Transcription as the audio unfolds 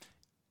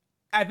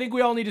I think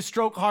we all need to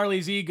stroke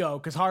Harley's ego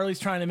because Harley's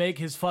trying to make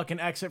his fucking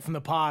exit from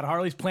the pod.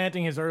 Harley's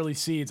planting his early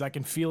seeds. I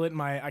can feel it in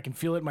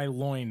my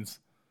loins.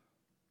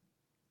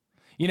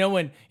 You know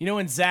when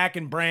Zach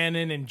and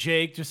Brandon and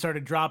Jake just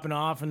started dropping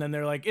off, and then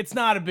they're like, "It's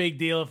not a big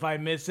deal if I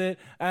miss it,"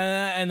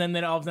 and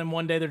then all of them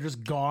one day they're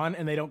just gone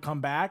and they don't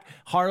come back.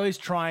 Harley's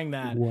trying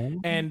that,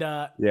 and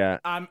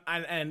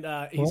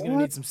he's gonna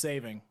need some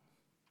saving.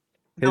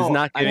 His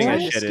not giving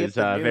a shit is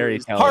very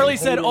telling. Harley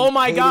said, "Oh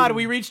my God,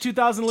 we reached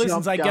 2,000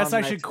 listens. I guess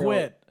I should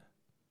quit."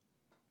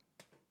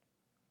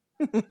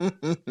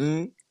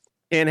 Can't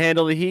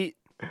handle the heat.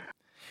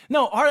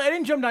 No, Harley, I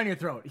didn't jump down your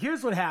throat.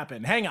 Here's what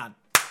happened. Hang on.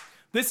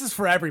 This is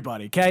for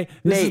everybody, okay?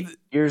 Nate,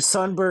 you're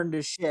sunburned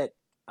as shit.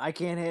 I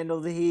can't handle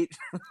the heat.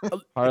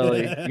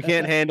 Harley, you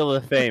can't handle the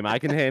fame. I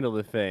can handle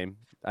the fame.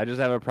 I just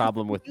have a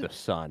problem with the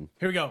sun.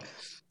 Here we go.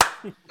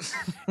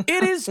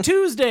 It is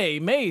Tuesday,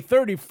 May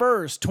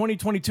 31st,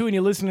 2022, and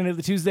you're listening to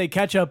the Tuesday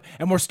Catch-Up,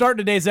 and we're starting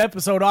today's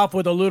episode off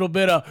with a little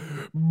bit of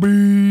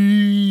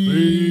beef.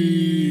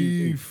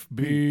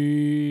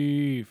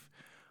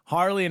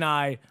 Harley and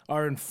I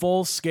are in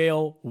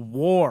full-scale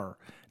war.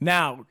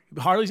 Now,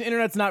 Harley's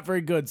internet's not very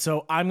good,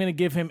 so I'm going to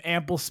give him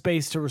ample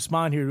space to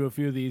respond here to a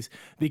few of these.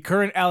 The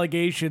current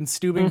allegations,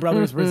 Stubing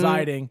Brothers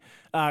residing,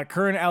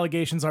 current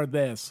allegations are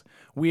this.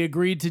 We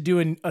agreed to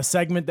do a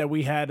segment that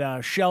we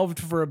had shelved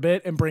for a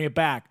bit and bring it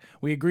back.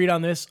 We agreed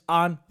on this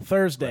on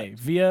Thursday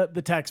via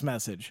the text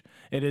message.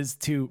 It is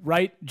to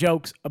write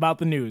jokes about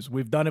the news.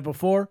 We've done it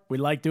before. We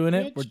like doing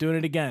it. We're doing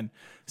it again.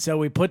 So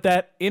we put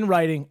that in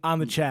writing on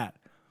the chat.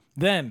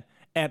 Then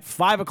at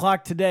 5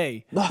 o'clock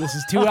today, this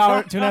is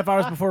 2.5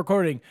 hours before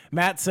recording,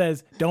 Matt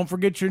says, "Don't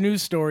forget your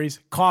news stories.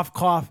 Cough,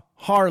 cough,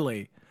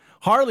 Harley."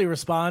 Harley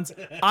responds,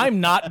 "I'm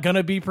not going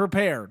to be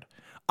prepared."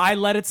 I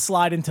let it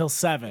slide until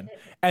 7.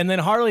 And then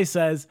Harley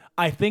says,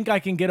 "I think I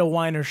can get a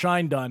wine or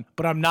shine done,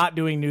 but I'm not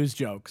doing news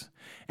jokes."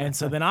 And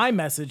so then I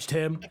messaged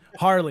him,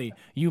 "Harley,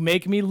 you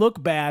make me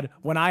look bad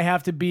when I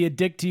have to be a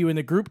dick to you in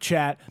the group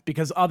chat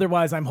because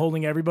otherwise I'm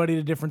holding everybody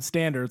to different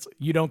standards.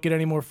 You don't get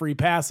any more free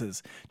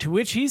passes." To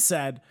which he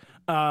said,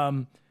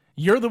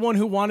 "You're the one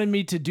who wanted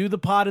me to do the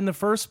pod in the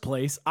first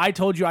place. I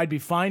told you I'd be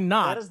fine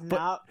not." That is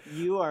not.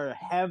 You are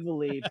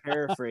heavily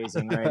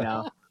paraphrasing right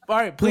now. All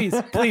right, please,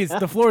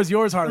 the floor is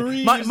yours,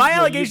 Harley. My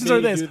allegations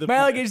are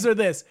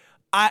this.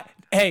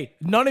 Hey,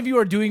 none of you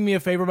are doing me a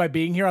favor by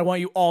being here. I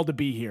want you all to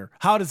be here.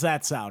 How does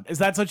that sound? Is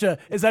that such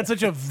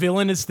a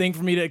villainous thing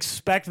for me to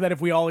expect that if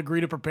we all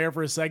agree to prepare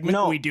for a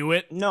segment, we do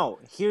it? No.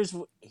 Here's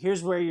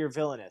where you're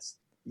villainous.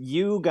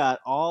 You got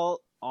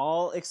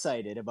all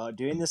excited about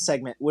doing this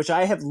segment, which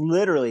I have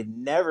literally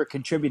never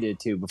contributed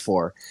to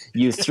before.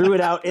 You threw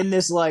it out in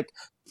this like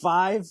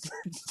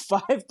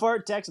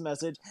five-part text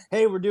message.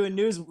 "Hey, we're doing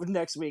news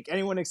next week.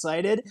 Anyone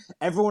excited?"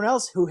 Everyone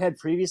else who had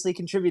previously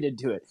contributed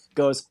to it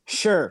goes,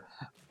 "Sure."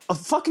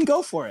 Fucking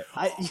go for it.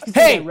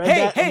 Hey,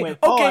 okay,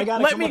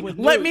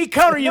 let me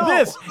counter you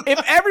this.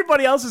 If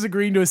everybody else is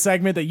agreeing to a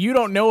segment that you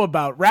don't know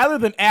about, rather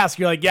than ask,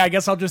 you're like, "Yeah, I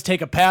guess I'll just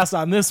take a pass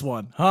on this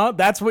one." Huh?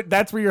 That's where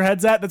your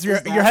head's at? Your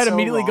head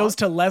immediately goes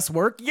to less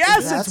work?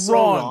 Yes, it's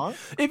wrong.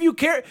 If you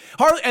care,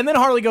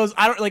 Harley goes,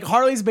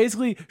 Harley's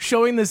basically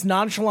showing this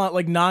nonchalant,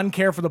 like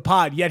non-care for the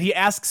pod, yet he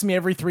asks me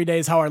every 3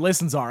 days how our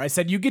listens are. I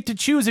said, "You get to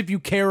choose if you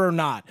care or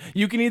not.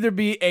 You can either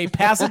be a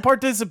passive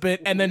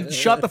participant and then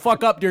shut the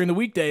fuck up during the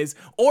weekdays,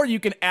 or you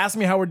can ask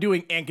me how we're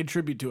doing and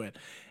contribute to it."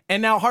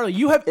 And now, Harley,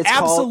 you have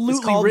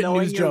absolutely written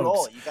news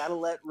jokes. You gotta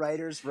let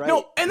writers write.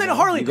 No, and then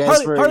Harley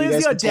has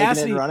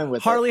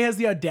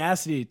the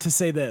audacity to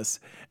say this.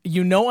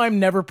 "You know I'm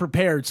never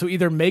prepared, so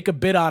either make a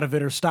bit out of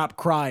it or stop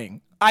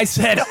crying." I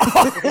said,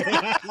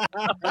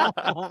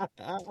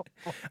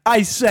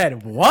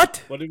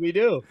 what? What did we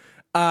do?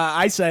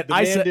 I said,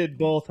 did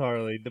both,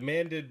 Harley. The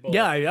man did both.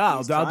 Yeah,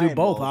 I'll do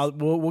both.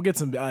 We'll get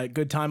some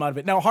good time out of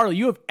it. Now, Harley,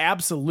 you have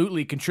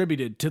absolutely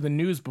contributed to the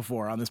news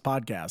before on this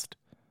podcast.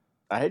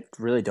 I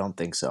really don't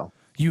think so.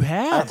 You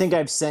have? I think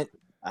I've sent.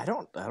 I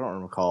don't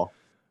recall.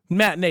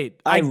 Matt, Nate,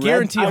 I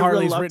guarantee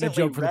Harley's written a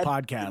joke for the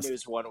podcast. The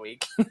news 1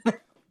 week.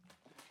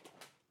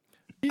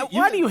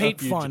 Why do you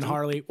hate fun,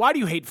 Harley? Why do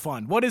you hate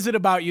fun? What is it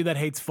about you that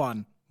hates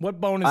fun? What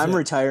bone is it? I'm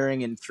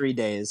retiring in 3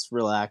 days.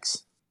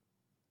 Relax.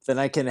 Then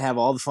I can have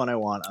all the fun I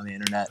want on the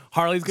internet.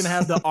 Harley's gonna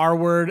have the R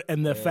word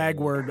and the fag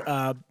word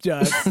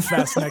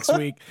fest next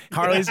week.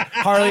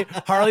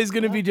 Harley's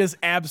gonna be just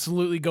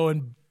absolutely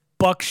going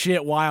buck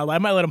shit wild. I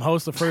might let him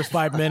host the first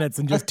 5 minutes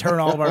and just turn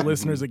all of our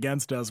listeners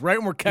against us. Right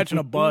when we're catching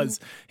a buzz,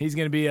 he's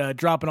gonna be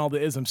dropping all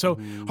the isms. So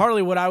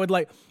Harley,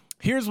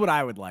 here's what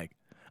I would like.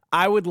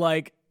 I would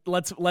like.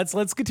 Let's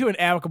get to an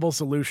amicable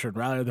solution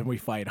rather than we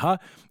fight, huh?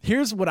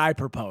 Here's what I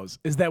propose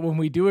is that when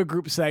we do a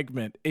group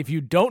segment, if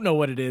you don't know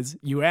what it is,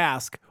 you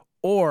ask,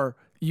 or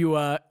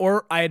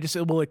I just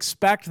will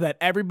expect that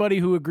everybody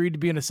who agreed to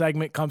be in a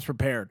segment comes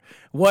prepared.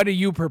 What do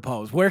you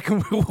propose? What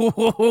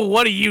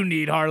do you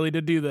need, Harley, to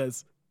do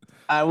this?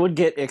 I would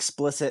get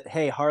explicit.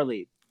 "Hey,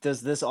 Harley,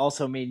 does this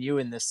also mean you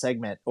in this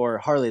segment?" Or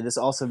 "Harley, this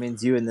also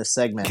means you in this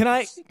segment." Can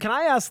I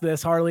ask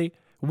this, Harley?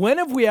 When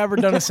have we ever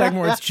done a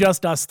segment where it's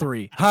just us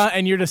three, huh?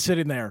 And you're just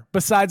sitting there.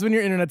 Besides when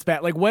your internet's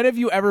bad, like when have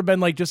you ever been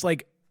like just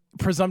like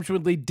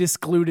presumptuously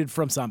discluded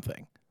from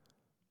something?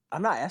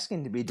 I'm not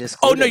asking to be Oh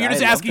discluded. no, you're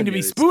just asking to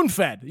be spoon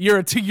fed.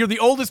 You're the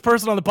oldest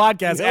person on the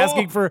podcast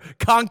asking for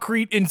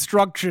concrete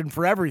instruction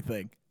for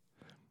everything.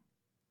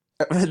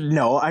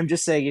 No, I'm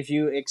just saying if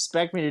you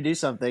expect me to do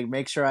something,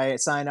 make sure I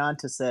sign on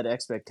to said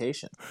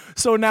expectation.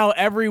 So now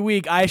every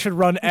week I should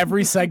run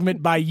every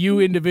segment by you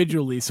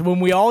individually. So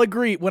when we all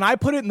agree, when I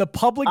put it in the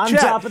public I'm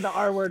chat, dropping the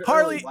R word.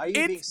 Harley, early. Why are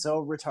you being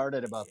so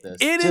retarded about this?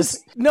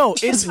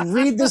 It's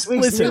read this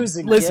week's news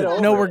and get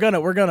over no,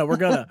 it.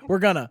 we're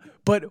gonna.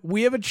 But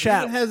we have a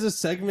chat. It has a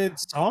segment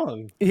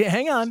song. Yeah,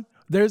 hang on.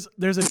 There's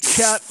a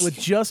chat with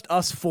just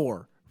us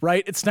four.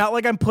 Right? It's not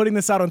like I'm putting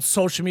this out on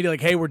social media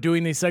like, hey, we're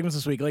doing these segments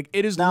this week. Like,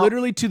 it is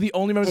literally to the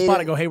only members of the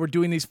pod. I go, hey, we're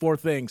doing these 4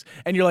 things.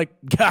 And you're like,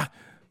 yeah,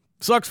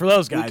 sucks for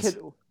those guys.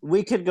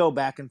 We could go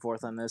back and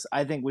forth on this.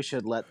 I think we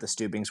should let the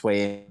Stubings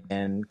weigh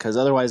in because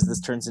otherwise this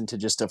turns into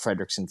just a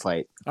Fredrickson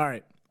fight. All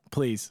right,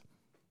 please.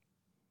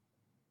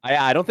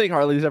 I don't think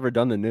Harley's ever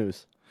done the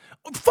news.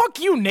 Fuck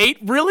you, Nate.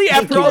 Really?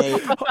 After all,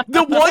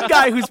 the one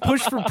guy who's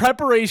pushed for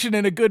preparation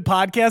and a good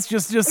podcast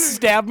just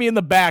stabbed me in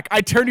the back.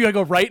 I turned to you, I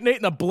go, right, Nate?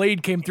 And the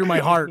blade came through my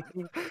heart.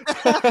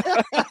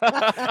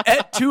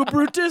 Et tu,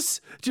 Brutus?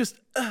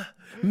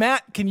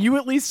 Matt, can you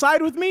at least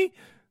side with me?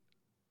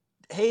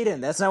 Hayden,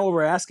 that's not what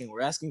we're asking.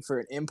 We're asking for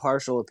an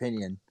impartial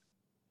opinion.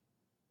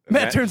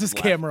 Matt turns his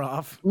camera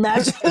off.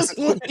 Matt just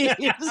leaves.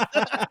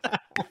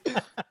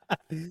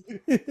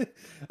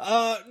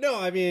 No,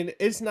 I mean,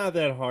 it's not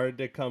that hard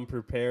to come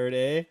prepared,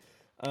 eh?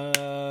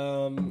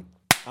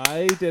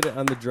 I did it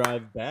on the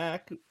drive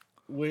back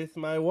with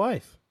my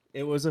wife.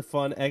 It was a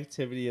fun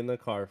activity in the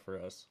car for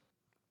us.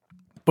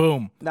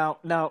 Boom.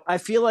 Now, I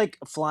feel like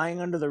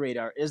flying under the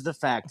radar is the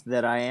fact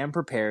that I am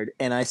prepared,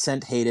 and I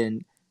sent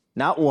Hayden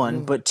not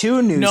one, but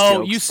 2 news jokes.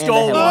 No, you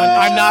stole one.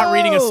 I'm not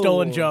reading a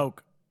stolen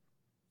joke.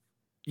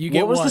 You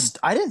get one.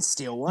 I didn't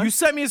steal one. You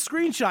sent me a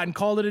screenshot and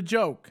called it a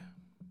joke.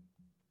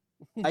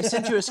 I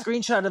sent you a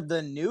screenshot of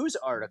the news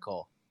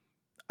article.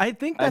 I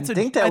think that's a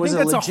legit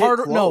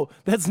harder. quote. No,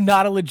 that's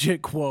not a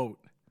legit quote.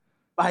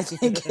 I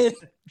think it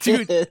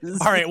Dude,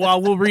 is. all right,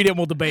 well, we'll read it and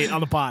we'll debate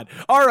on the pod.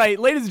 All right,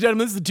 ladies and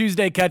gentlemen, this is the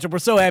Tuesday Catch-Up. We're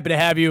so happy to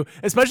have you,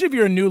 especially if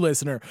you're a new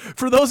listener.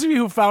 For those of you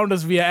who found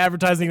us via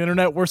advertising the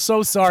internet, we're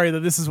so sorry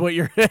that this is what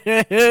your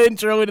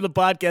intro into the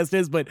podcast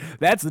is, but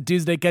that's the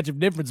Tuesday Catch-Up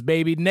difference,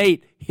 baby.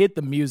 Nate, hit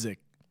the music.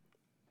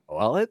 Oh,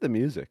 I'll hit the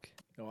music.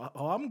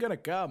 Oh, I'm going to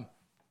come.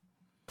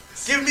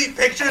 Give me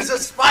pictures of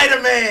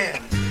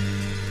Spider-Man!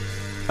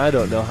 I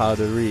don't know how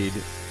to read.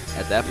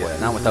 At that point,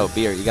 not without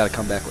beer. You got to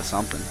come back with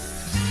something.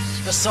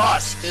 The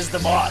sauce is the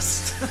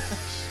boss.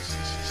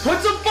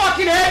 Put some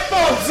fucking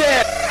headphones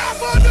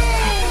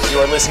in! You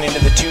are listening to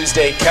the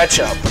Tuesday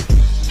Catch-Up.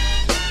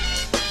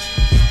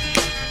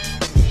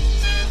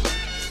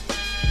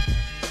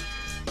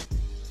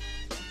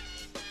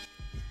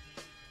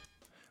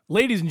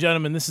 Ladies and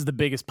gentlemen, this is the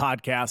biggest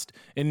podcast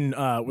in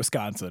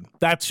Wisconsin.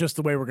 That's just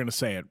the way we're going to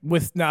say it.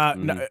 With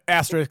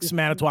asterisk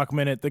Manitowoc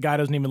Minute, the guy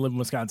doesn't even live in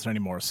Wisconsin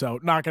anymore,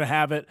 so not going to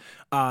have it.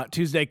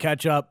 Tuesday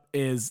Catch Up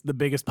is the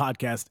biggest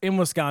podcast in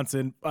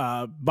Wisconsin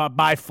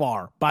by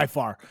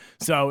far.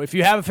 So if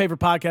you have a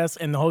favorite podcast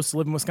and the hosts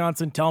live in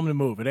Wisconsin, tell them to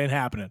move. It ain't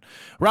happening.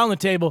 Around the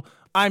table,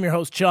 I'm your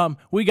host, Chum.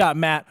 We got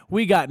Matt.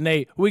 We got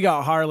Nate. We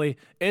got Harley.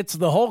 It's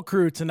the whole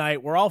crew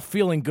tonight. We're all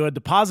feeling good.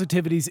 The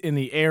positivity's in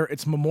the air.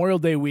 It's Memorial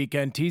Day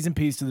weekend. T's and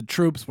P's to the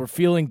troops. We're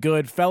feeling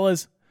good.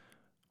 Fellas,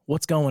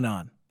 what's going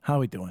on? How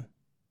we doing?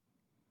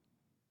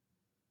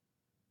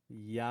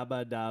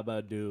 Yabba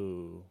dabba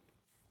doo.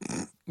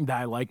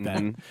 I like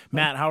that.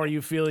 Matt, how are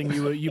you feeling?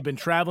 You've been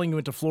traveling. You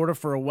went to Florida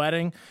for a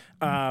wedding.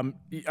 I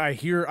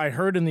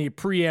heard in the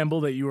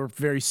preamble that you were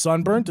very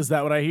sunburnt. Is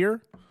that what I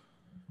hear?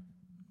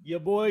 Your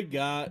boy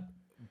got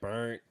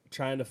burnt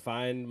trying to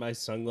find my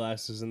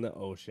sunglasses in the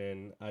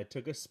ocean. I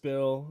took a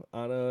spill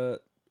on a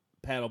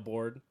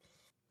paddleboard,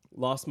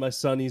 lost my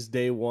sunnies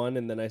day 1,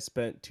 and then I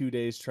spent 2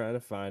 days trying to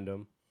find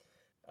them.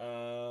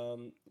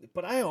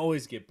 But I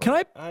always get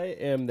burnt. I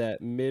am that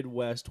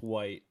Midwest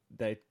white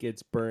that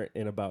gets burnt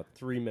in about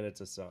 3 minutes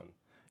of sun.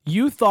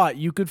 You thought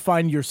you could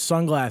find your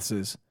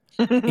sunglasses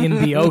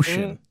in the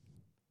ocean.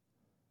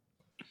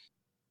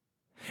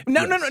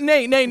 No,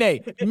 nay.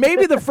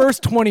 Maybe the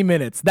first 20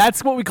 minutes.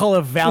 That's what we call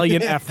a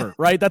valiant effort,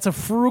 right? That's a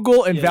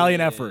frugal and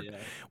valiant effort. Yeah.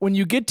 When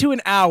you get to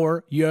an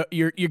hour, you're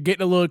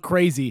getting a little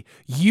crazy.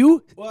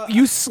 You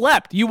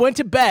slept. You went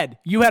to bed.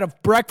 You had a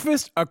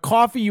breakfast, a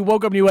coffee. You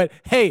woke up and you went,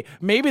 hey,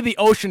 maybe the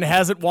ocean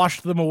hasn't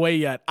washed them away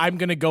yet. I'm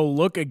going to go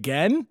look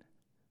again.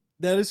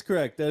 That is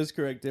correct.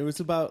 It was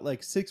about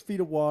like 6 feet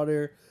of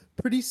water,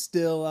 pretty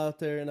still out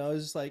there. And I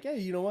was just like, hey,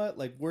 you know what?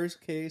 Like,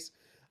 worst case,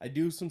 I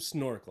do some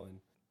snorkeling.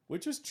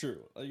 Which was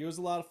true. Like, it was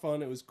a lot of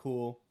fun. It was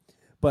cool.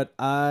 But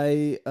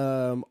I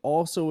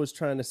also was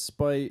trying to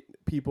spite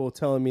people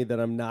telling me that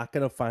I'm not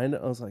going to find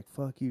it. I was like,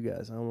 fuck you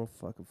guys. I'm going to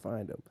fucking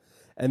find them.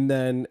 And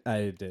then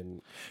I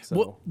didn't. So.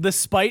 Well, the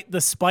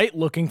spite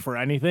looking for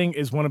anything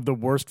is one of the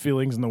worst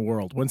feelings in the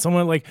world. When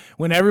someone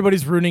when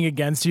everybody's rooting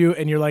against you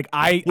and you're like,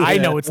 I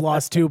know it's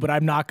lost too, but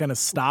I'm not gonna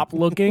stop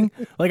looking.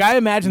 I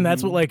imagine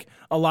that's what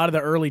a lot of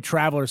the early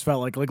travelers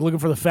felt like looking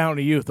for the Fountain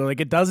of Youth. They're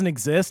like, it doesn't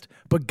exist,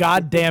 but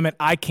god damn it,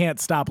 I can't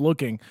stop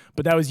looking.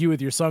 But that was you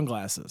with your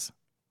sunglasses.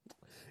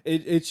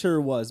 It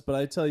sure was. But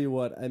I tell you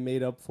what, I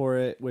made up for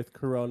it with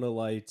Corona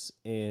Lights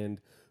and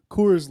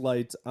Coors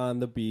Lights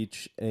on the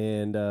beach,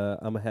 and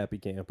I'm a happy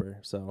camper.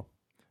 So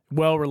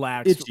well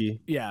relaxed,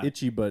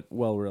 itchy, but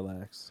well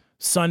relaxed.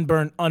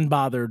 Sunburnt,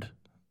 unbothered,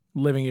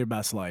 living your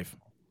best life.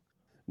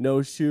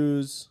 No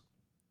shoes.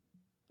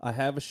 I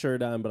have a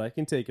shirt on, but I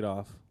can take it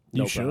off.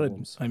 No You should.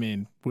 problems. I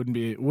mean,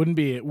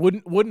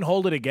 wouldn't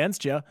hold it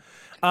against you.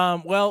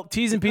 Well,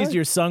 T's and P's to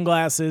your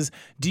sunglasses.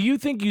 Do you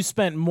think you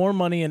spent more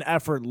money and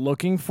effort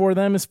looking for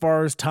them as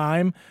far as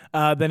time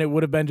than it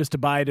would have been just to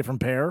buy a different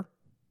pair?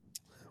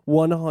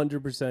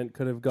 100%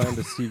 could have gone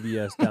to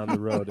CVS down the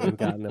road and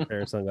gotten a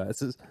pair of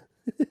sunglasses.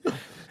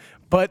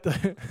 But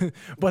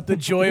the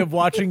joy of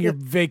watching your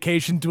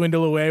vacation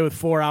dwindle away with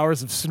 4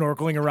 hours of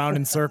snorkeling around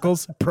in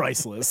circles,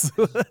 priceless.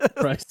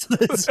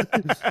 Priceless.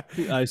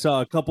 I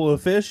saw a couple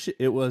of fish.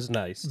 It was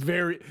nice.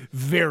 Very,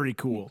 very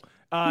cool.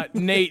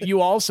 Nate, you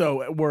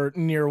also were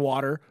near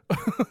water.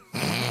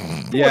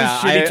 Yeah,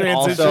 shitty I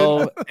transition.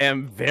 also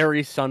am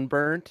very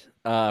sunburnt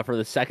for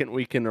the second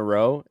week in a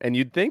row. And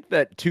you'd think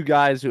that two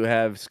guys who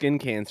have skin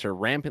cancer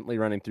rampantly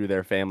running through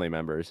their family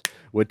members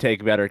would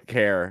take better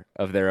care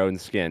of their own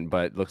skin.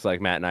 But it looks like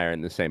Matt and I are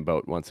in the same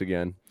boat once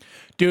again.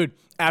 Dude,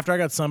 after I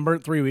got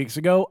sunburnt 3 weeks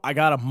ago, I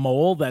got a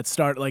mole that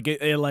started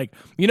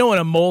when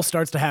a mole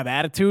starts to have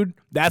attitude,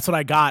 that's what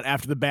I got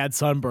after the bad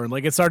sunburn.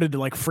 It started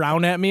to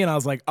frown at me, and I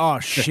was like, oh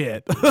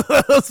shit.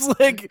 It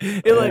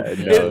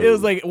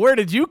was like, where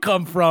did you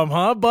come from,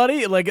 huh, buddy?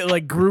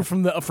 It grew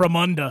from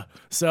under.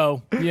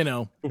 So,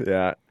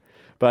 Yeah.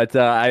 But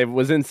I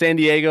was in San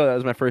Diego. That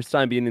was my first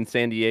time being in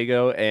San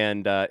Diego,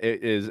 and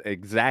it is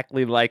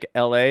exactly like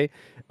LA,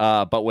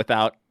 but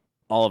without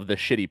all of the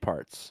shitty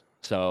parts.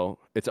 So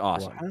it's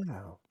awesome.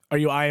 Wow. Are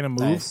you eyeing a move?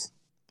 Nice.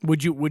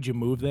 Would you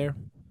move there?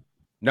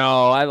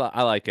 No, I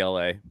like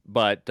LA,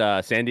 but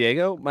San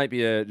Diego might be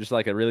just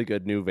a really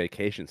good new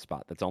vacation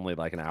spot that's only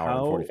an hour and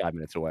 45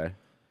 minutes away.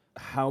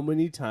 How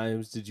many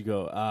times did you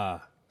go,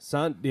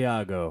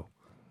 Santiago,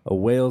 a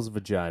whale's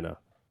vagina?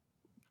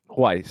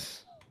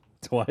 Twice.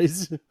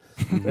 Twice?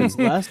 That's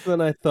less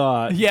than I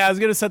thought. Yeah, I was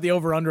gonna set the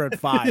over under at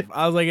 5.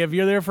 I was like, if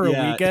you're there for a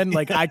Yeah. weekend,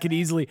 I could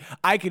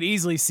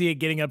easily see it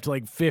getting up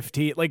to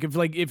 15.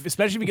 If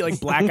especially if you get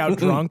blackout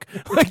drunk,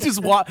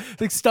 just walk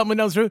stumbling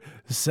down the street,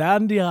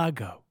 San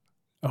Diego,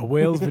 a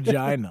whale's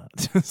vagina.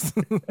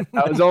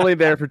 I was only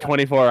there for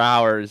 24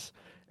 hours,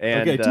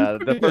 and Okay,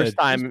 the first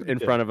time pretty in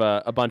good. front of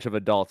a bunch of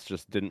adults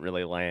just didn't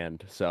really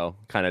land, so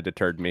kind of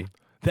deterred me.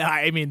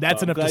 I mean,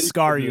 that's I'm enough to glad you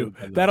scar could you.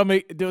 do it. That'll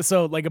make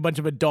so a bunch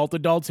of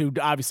adults who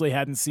obviously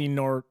hadn't seen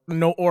or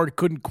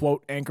couldn't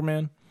quote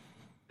Anchorman.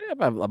 Yeah,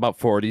 about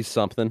 40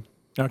 something.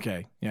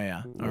 Okay,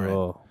 yeah, all right.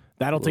 Oh.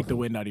 That'll take the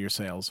wind out of your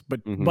sails.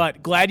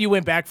 But glad you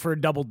went back for a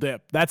double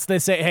dip. That's they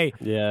say, hey,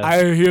 Yeah.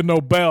 I hear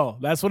no bell.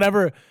 That's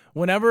whenever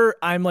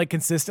I'm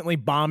consistently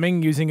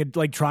bombing using it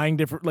trying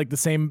different the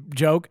same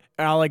joke,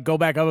 I'll go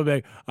back up and be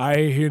like, I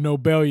ain't hear no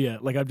bell yet.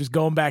 I'm just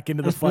going back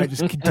into the fight,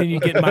 just continue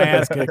getting my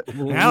ass kicked.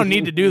 I don't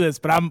need to do this,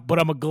 but I'm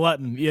a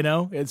glutton,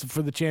 It's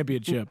for the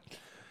championship.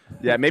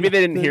 Yeah, maybe they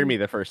didn't hear me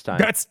the first time.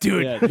 That's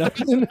dude. Yeah,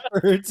 nothing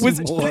hurts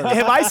more.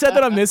 Have I said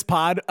that on this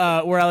pod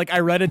where I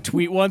read a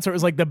tweet once where it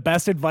was the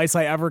best advice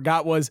I ever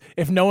got was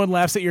if no one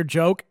laughs at your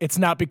joke, it's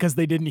not because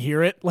they didn't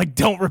hear it.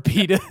 Don't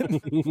repeat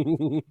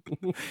it.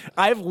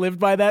 I've lived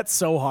by that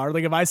so hard.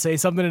 If I say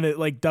something and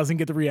it doesn't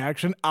get the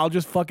reaction, I'll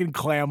just fucking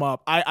clam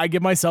up. I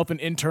give myself an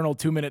internal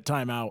 2-minute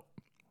timeout.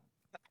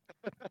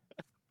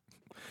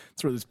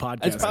 That's where this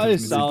podcast That's probably a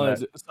takes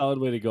me. solid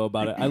way to go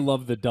about it. I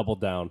love the double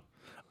down.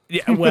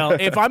 Yeah, well,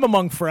 if I'm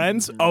among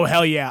friends, oh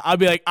hell yeah, I'll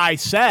be like, I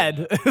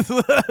said.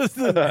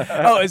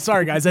 Oh,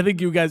 sorry guys, I think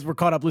you guys were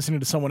caught up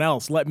listening to someone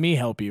else. Let me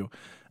help you.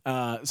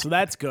 So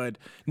that's good.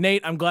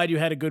 Nate, I'm glad you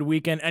had a good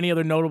weekend. Any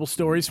other notable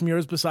stories from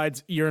yours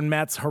besides your and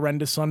Matt's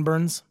horrendous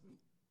sunburns?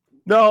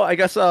 No, I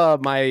guess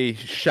my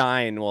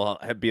shine will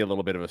be a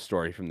little bit of a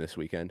story from this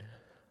weekend.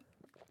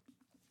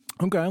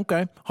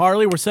 Okay.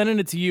 Harley, we're sending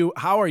it to you.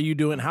 How are you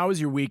doing? How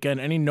was your weekend?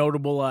 Any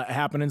notable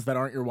happenings that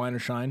aren't your wine or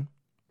shine?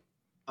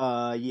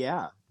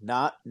 Yeah,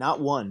 not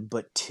one,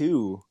 but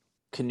 2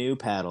 canoe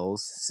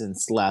paddles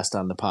since last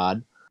on the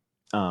pod.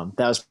 That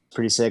was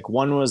pretty sick.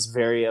 One was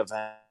very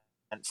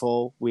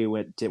eventful. We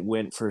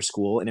went for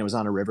school, and it was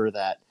on a river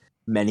that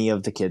many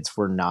of the kids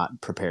were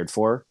not prepared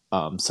for.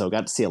 So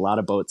got to see a lot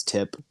of boats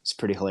tip. It's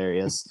pretty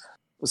hilarious.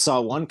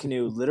 Saw one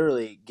canoe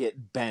literally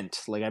get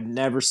bent. I've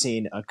never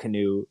seen a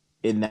canoe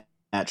in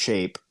that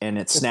shape, and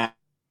it snapped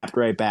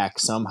right back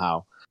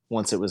somehow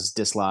once it was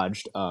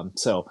dislodged.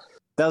 So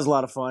that was a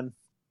lot of fun.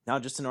 No,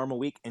 just a normal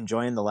week.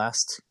 Enjoying the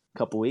last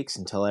couple weeks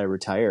until I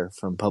retire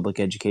from public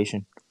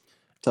education.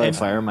 Until I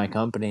fire my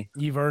company.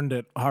 You've earned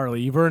it,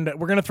 Harley. You've earned it.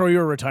 We're gonna throw you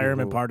a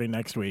retirement party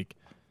next week.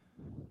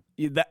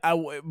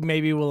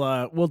 Maybe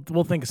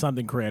we'll think of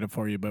something creative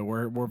for you, but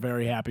we're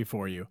very happy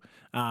for you.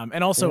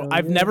 And also,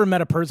 I've never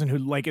met a person who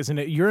like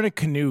you're in a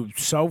canoe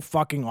so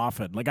fucking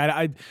often. Like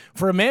I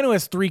for a man who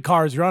has 3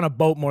 cars, you're on a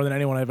boat more than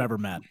anyone I've ever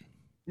met.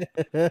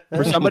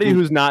 For somebody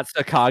who's not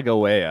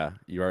Sacagawea,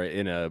 you are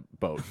in a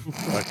boat,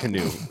 a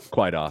canoe,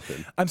 quite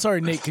often. I'm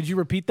sorry, Nate. Could you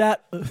repeat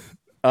that?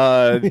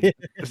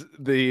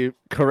 The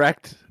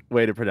correct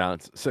way to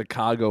pronounce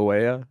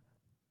Sacagawea.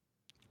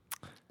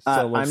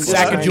 I'm just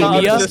Sacagawea?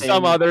 trying to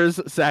Some others,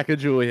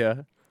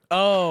 Sacagawea.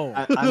 Oh,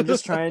 I'm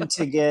just trying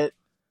to get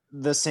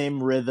the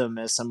same rhythm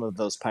as some of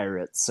those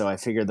pirates. So I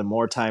figure the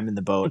more time in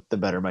the boat, the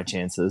better my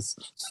chances.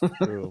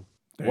 True.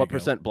 What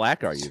percent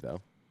black are you though?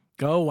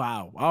 go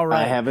wow! All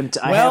right. I haven't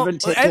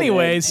taken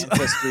anyways,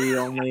 Ancestry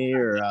only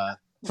or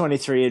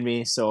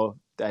 23andMe, so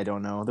I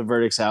don't know. The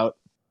verdict's out.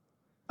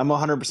 I'm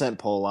 100%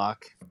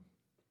 Pollock.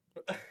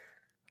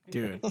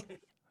 dude,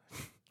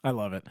 I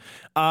love it.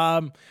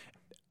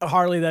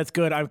 Harley, that's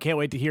good. I can't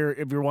wait to hear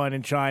if your wine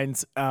and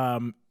shines.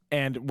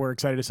 And we're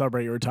excited to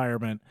celebrate your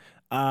retirement.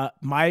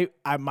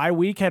 My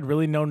week had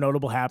really no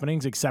notable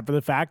happenings except for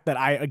the fact that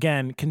I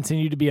again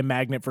continue to be a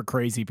magnet for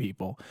crazy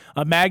people,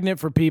 a magnet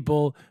for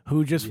people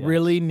who just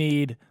really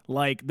need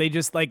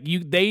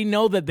they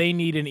know that they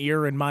need an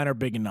ear and mine are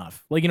big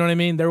enough. Like, you know what I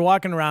mean? They're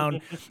walking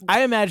around.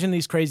 I imagine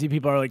these crazy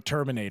people are like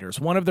Terminators.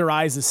 One of their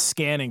eyes is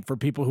scanning for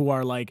people who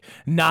are like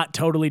not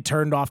totally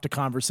turned off to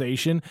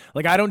conversation.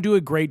 Like, I don't do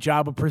a great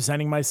job of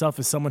presenting myself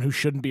as someone who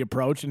shouldn't be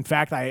approached. In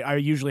fact, I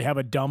usually have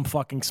a dumb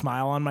fucking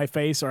smile on my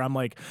face, or I'm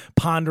like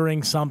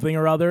pondering something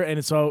or other,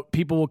 and so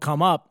people will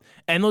come up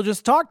and they'll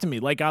just talk to me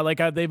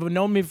they've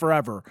known me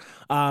forever.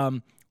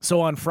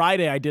 So on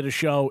Friday I did a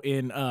show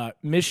in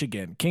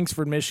Michigan,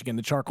 Kingsford, Michigan,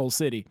 the Charcoal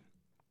City,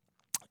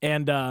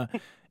 and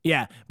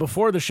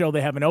before the show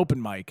they have an open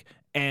mic,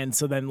 and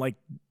so then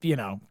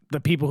the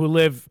people who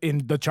live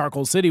in the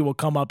Charcoal City will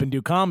come up and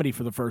do comedy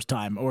for the first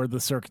time or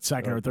the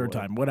second or third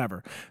time,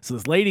 whatever. So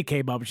this lady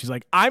came up and she's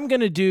like,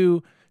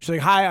 she's like,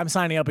 hi, I'm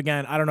signing up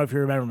again. I don't know if you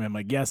remember me. I'm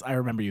like, yes, I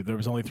remember you. There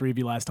was only 3 of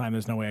you last time.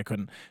 There's no way I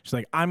couldn't. She's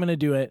like, I'm going to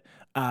do it.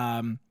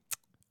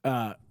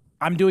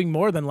 I'm doing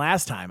more than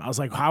last time. I was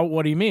like,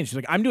 what do you mean? She's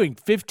like, I'm doing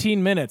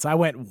 15 minutes. I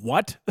went,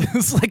 what?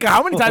 It's like,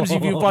 how many times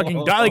have you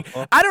fucking done? Like,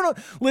 I don't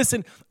know.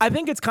 Listen, I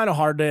think it's kind of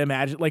hard to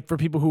imagine, like, for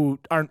people who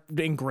aren't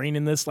ingrained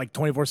in this, like,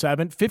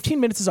 24/7, 15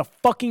 minutes is a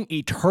fucking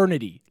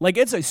eternity. Like,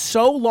 it's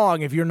so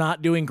long if you're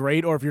not doing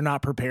great or if you're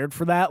not prepared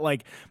for that.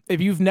 Like,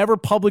 if you've never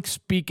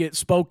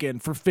spoken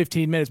for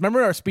 15 minutes.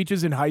 Remember our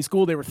speeches in high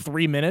school? They were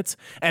 3 minutes,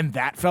 and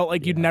that felt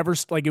like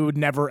it would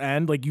never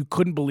end. Like, you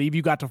couldn't believe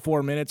you got to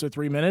 4 minutes or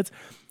 3 minutes.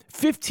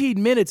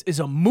 15 minutes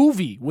is a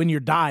movie when you're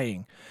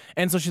dying.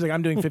 And so she's like,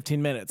 I'm doing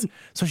 15 minutes.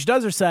 So she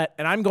does her set,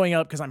 and I'm going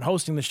up because I'm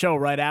hosting the show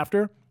right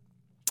after.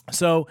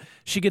 So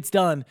she gets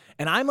done,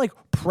 and I'm like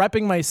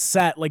prepping my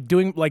set, like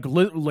doing like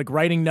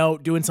writing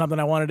note, doing something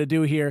I wanted to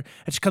do here.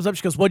 And she comes up,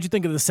 she goes, what'd you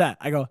think of the set?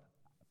 I go,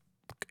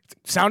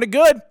 sounded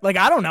good. Like,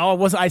 I don't know.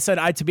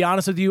 To be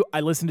honest with you,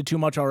 I listened to too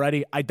much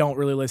already. I don't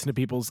really listen to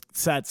people's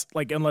sets,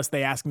 like, unless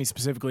they ask me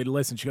specifically to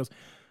listen. She goes,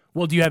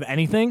 well, do you have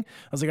anything?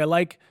 I was like, I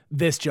like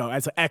this joke.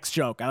 It's an X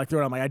joke. I like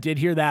throwing it. I'm like, I did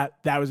hear that.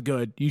 That was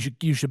good.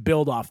 You should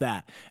build off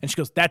that. And she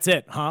goes, that's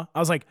it, huh? I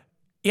was like,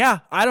 yeah,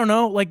 I don't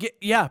know. Like,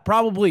 yeah,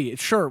 probably.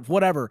 Sure,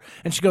 whatever.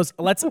 And she goes,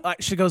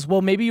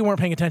 well, maybe you weren't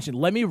paying attention.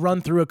 Let me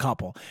run through a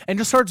couple. And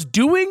just starts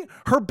doing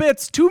her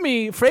bits to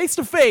me face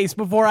to face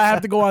before I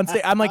have to go on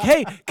stage. I'm like,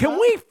 hey, can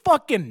we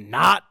fucking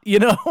not,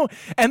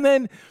 And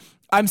then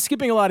I'm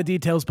skipping a lot of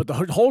details, but the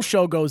whole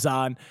show goes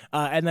on,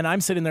 and then I'm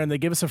sitting there, and they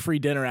give us a free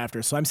dinner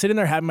after. So I'm sitting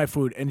there having my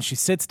food, and she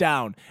sits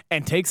down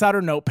and takes out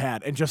her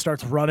notepad and just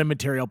starts running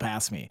material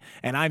past me.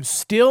 And I'm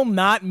still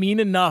not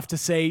mean enough to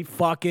say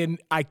fucking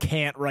I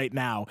can't right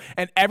now.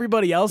 And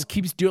everybody else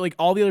keeps doing, like,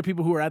 all the other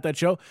people who were at that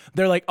show,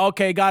 they're like,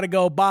 okay, gotta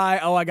go, bye.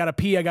 Oh, I gotta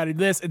pee, I gotta do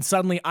this. And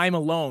suddenly I'm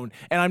alone,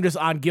 and I'm just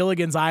on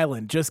Gilligan's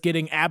Island, just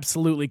getting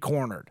absolutely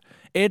cornered.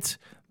 It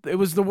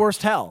was the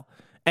worst hell.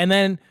 And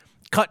then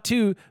cut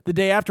to the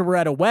day after, we're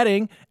at a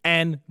wedding,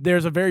 and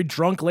there's a very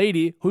drunk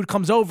lady who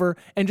comes over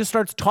and just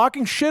starts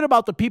talking shit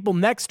about the people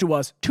next to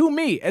us to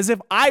me, as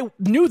if I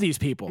knew these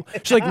people.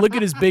 She's like, look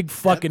at his big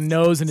fucking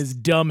nose and his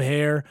dumb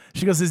hair.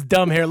 She goes, his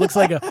dumb hair looks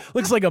like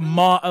a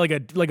moth,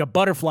 like a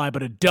butterfly,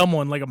 but a dumb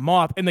one, like a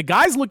moth. And the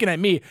guy's looking at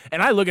me,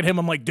 and I look at him.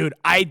 I'm like, dude,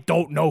 I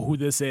don't know who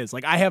this is.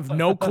 Like, I have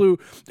no clue.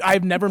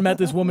 I've never met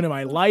this woman in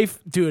my life,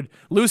 dude.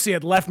 Lucy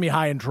had left me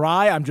high and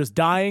dry. I'm just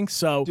dying.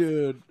 So,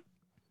 Dude,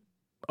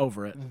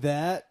 over it.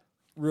 that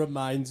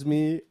reminds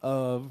me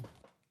of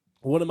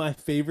one of my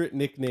favorite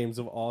nicknames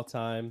of all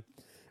time.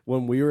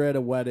 When we were at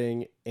a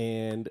wedding,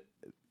 and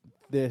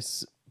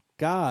this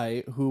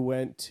guy who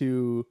went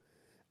to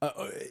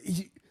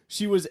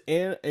she was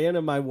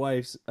Anna, my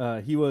wife's,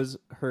 he was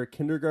her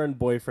kindergarten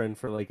boyfriend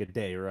for like a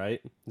day,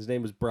 right? His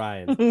name was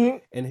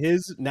Brian. And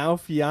his now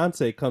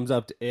fiance comes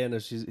up to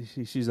Anna.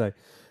 She's like,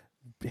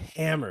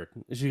 hammered.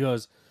 And she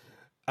goes,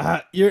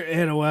 "You're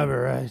Anna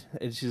Weber, right?"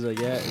 And she's like,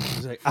 "Yeah." And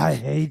she's like, "I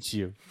hate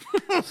you."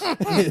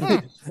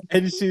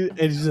 and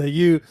she's like,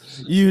 "You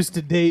used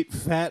to date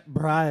Fat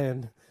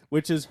Brian,"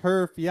 which is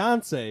her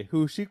fiance,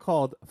 who she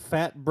called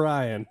Fat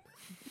Brian.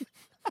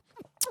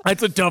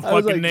 That's a tough I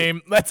was fucking like-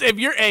 name. That's if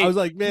you're I eight. was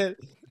like, man,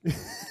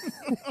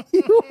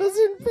 he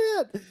wasn't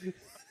fat.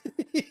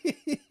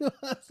 He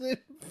wasn't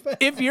fat.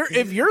 If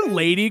your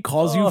lady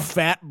calls you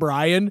Fat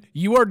Brian,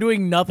 you are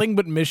doing nothing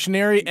but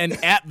missionary, and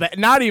at that,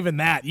 not even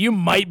that, you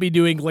might be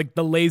doing like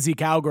the lazy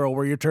cowgirl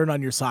where you're turned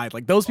on your side.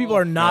 Like those people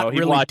are not No, he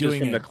really watches doing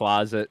from it. the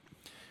closet.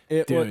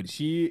 Dude.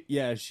 She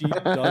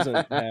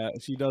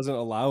doesn't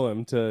allow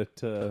him to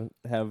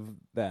have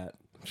that.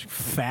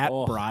 Fat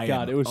Oh Brian.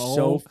 God, it was Oh.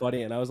 so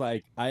funny, and I was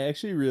like, I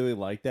actually really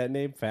like that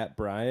name, Fat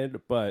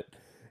Brian, but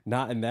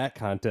not in that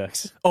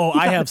context. Oh,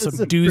 I have some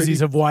That's a doozies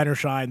pretty- of wine or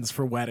shines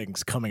for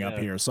weddings coming up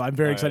Yeah. here, so I'm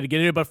very All excited right. to get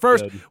into it. But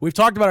first, Good. we've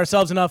talked about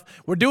ourselves enough.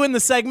 We're doing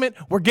the segment.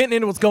 We're getting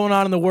into what's going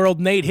on in the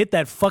world. Nate, hit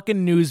that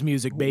fucking news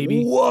music,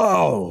 baby.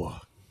 Whoa!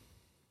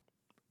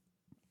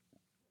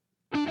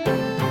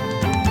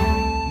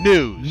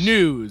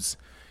 News.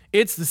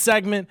 It's the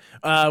segment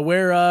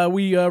where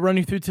we run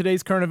you through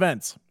today's current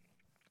events.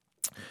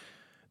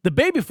 The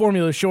baby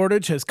formula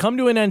shortage has come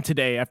to an end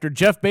today after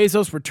Jeff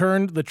Bezos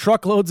returned the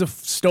truckloads of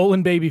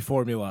stolen baby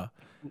formula,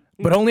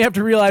 but only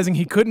after realizing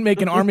he couldn't make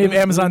an army of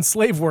Amazon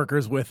slave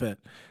workers with it.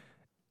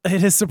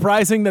 It is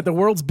surprising that the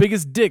world's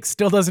biggest dick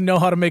still doesn't know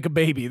how to make a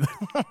baby.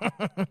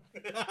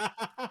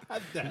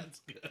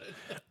 That's good.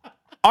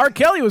 R.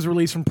 Kelly was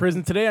released from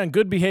prison today on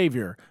good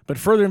behavior, but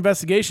further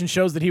investigation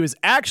shows that he was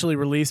actually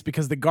released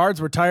because the guards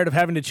were tired of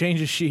having to change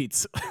his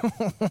sheets.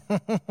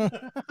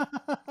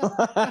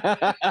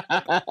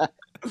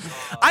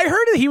 I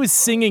heard that he was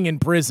singing in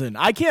prison.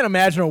 I can't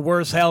imagine a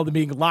worse hell than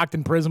being locked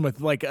in prison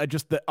with like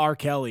just the R.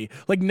 Kelly,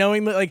 like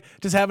knowing that like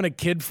just having a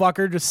kid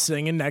fucker just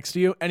singing next to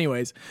you.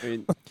 Anyways, I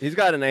mean, he's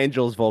got an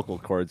angel's vocal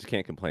cords.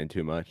 Can't complain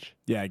too much.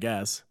 yeah, I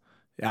guess.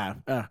 Yeah.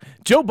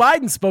 Joe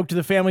Biden spoke to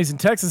the families in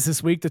Texas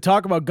this week to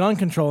talk about gun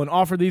control and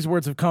offer these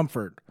words of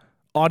comfort.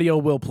 Audio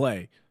will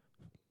play.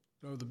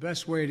 So the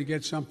best way to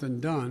get something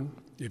done,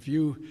 if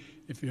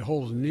it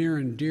holds near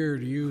and dear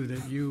to you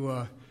that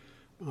you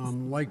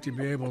like to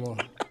be able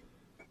to,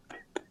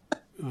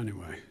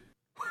 anyway.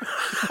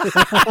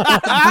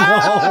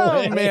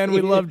 Oh man,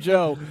 we love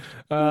Joe.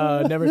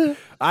 Never.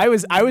 I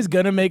was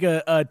gonna make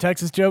a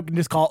Texas joke and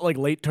just call it like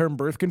late term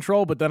birth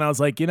control, but then I was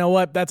like, you know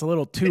what? That's a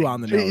little too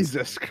on the nose.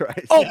 Jesus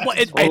Christ. Oh,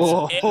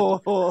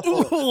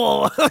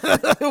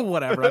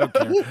 whatever. I don't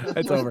care.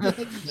 It's over.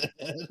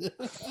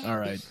 All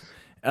right.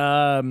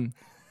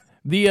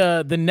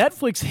 The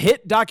Netflix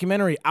hit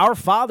documentary Our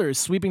Father is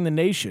sweeping the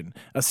nation.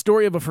 A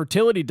story of a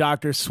fertility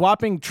doctor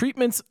swapping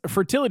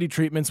fertility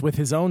treatments with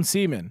his own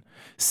semen.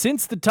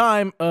 Since the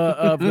time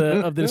of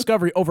the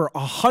discovery, over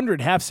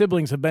 100 half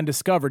siblings have been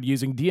discovered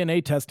using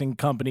DNA testing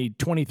company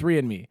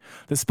 23andMe.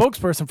 The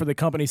spokesperson for the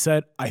company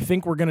said, "I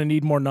think we're going to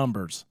need more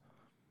numbers."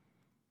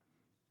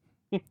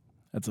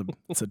 It's a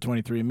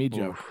 23andMe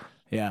joke.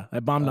 Yeah, I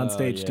bombed on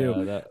stage too.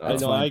 I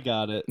That's know, fine. I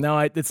got it. No,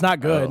 it's not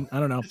good. I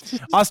don't know.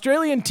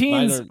 Australian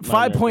teens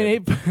Mine are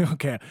 5.8.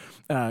 Okay.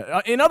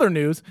 In other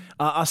news,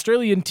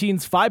 Australian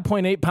teens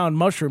 5.8 pound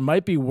mushroom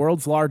might be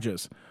world's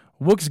largest.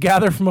 Wooks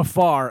gather from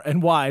afar,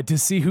 and why? To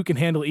see who can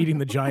handle eating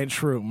the giant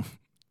shroom.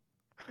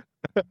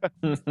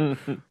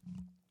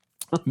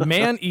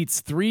 Man eats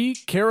 3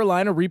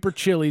 Carolina Reaper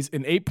chilies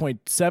in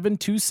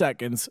 8.72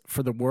 seconds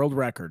for the world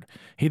record.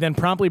 He then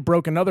promptly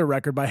broke another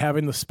record by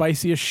having the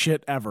spiciest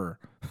shit ever.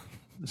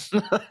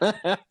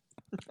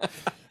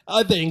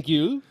 Thank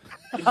you.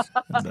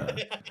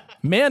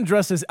 Man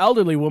dressed as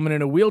elderly woman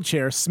in a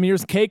wheelchair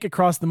smears cake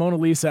across the Mona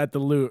Lisa at the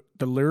Louvre.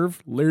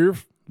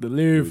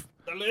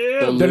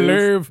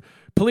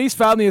 Police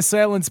found the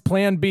assailant's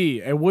plan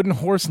B, a wooden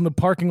horse in the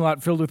parking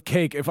lot filled with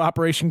cake if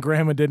Operation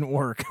Grandma didn't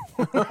work.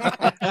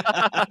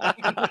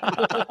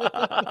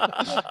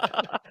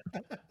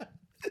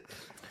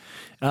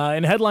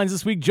 In headlines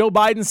this week, Joe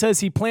Biden says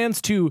he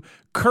plans to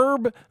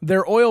curb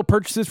their oil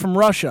purchases from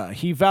Russia.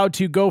 He vowed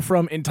to go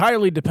from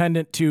entirely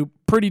dependent to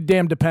pretty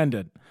damn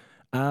dependent.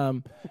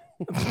 Here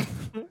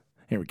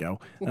we go.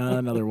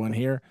 Another one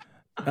here.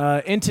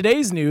 In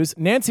today's news,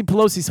 Nancy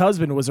Pelosi's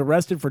husband was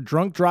arrested for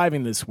drunk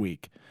driving this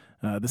week.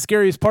 The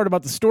scariest part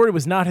about the story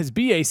was not his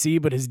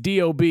BAC, but his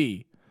DOB.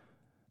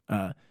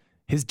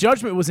 His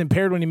judgment was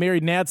impaired when he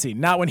married Nancy,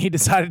 not when he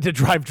decided to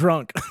drive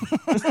drunk.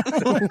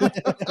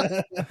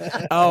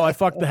 Oh, I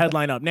fucked the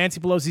headline up. Nancy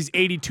Pelosi's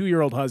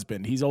 82-year-old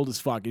husband. He's old as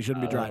fuck. He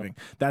shouldn't be driving.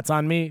 That's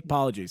on me.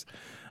 Apologies.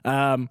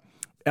 And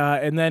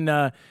then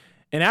an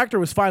actor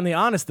was finally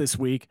honest this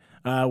week.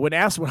 When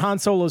asked what Han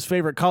Solo's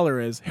favorite color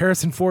is,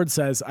 Harrison Ford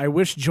says, "I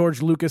wish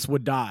George Lucas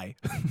would die."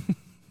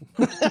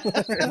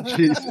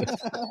 Jesus.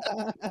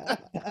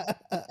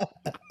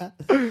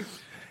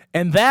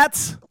 And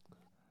that's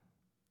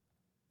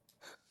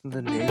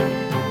The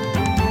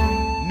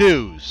name.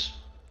 News.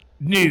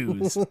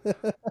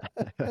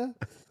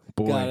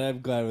 Boy. God,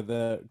 I'm glad with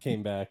that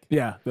came back.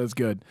 Yeah, that's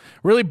good.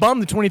 Really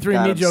bummed the 23andMe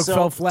God, I'm joke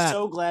fell flat.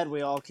 So glad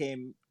we all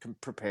came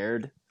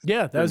prepared.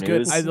 Yeah, that was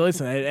news. good.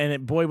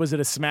 Listen, boy, was it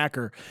a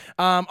smacker.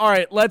 All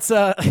right, let's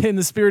in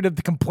the spirit of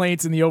the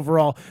complaints and the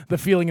overall the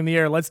feeling in the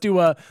air, let's do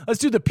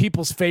the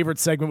people's favorite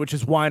segment, which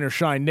is Wine or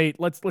Shine. Nate,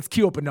 let's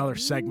cue up another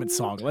segment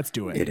song. Let's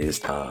do it. It is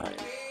time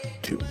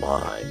to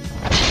wine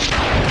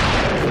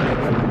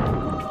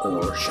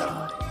or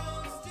shine.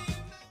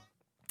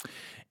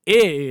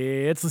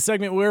 It's the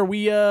segment where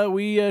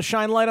we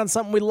shine light on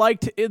something we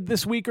liked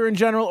this week or in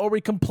general, or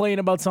we complain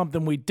about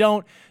something we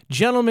don't.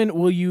 Gentlemen,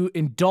 will you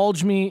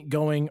indulge me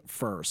going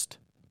first?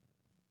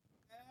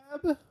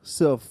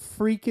 So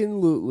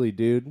freaking lootly,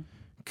 dude.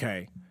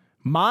 Okay.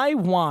 My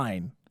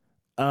wine,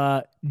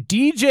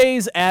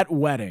 DJs at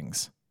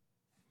weddings.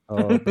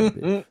 Oh,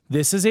 baby.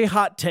 This is a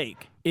hot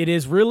take.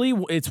 It's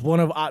one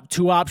of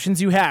two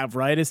options you have,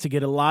 right? Is to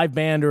get a live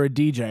band or a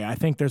DJ. I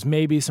think there's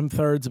maybe some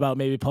thirds about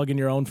maybe plugging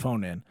your own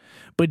phone in.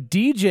 But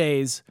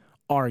DJs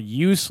are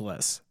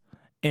useless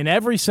in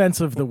every sense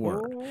of the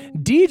word.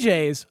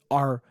 DJs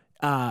are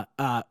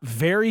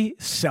very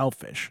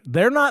selfish.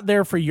 They're not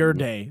there for your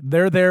day.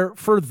 They're there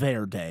for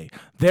their day.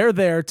 They're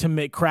there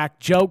to crack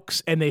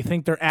jokes, and they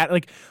think they're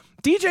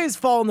DJs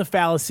fall in the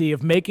fallacy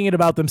of making it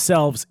about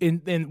themselves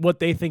in what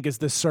they think is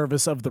the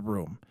service of the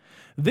room.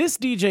 This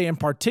DJ in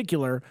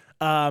particular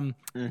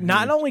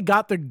not only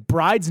got the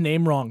bride's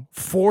name wrong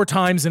 4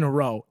 times in a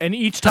row, and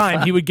each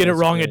time he would get it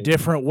wrong a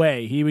different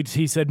way.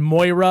 He said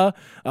Moira,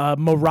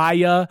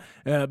 Mariah,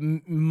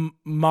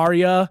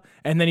 Maria,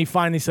 and then he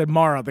finally said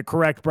Mara, the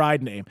correct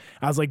bride name.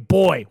 I was like,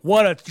 boy,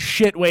 what a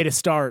shit way to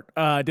start.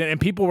 And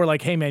people were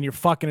like, hey, man, you're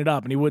fucking it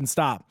up, and he wouldn't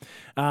stop.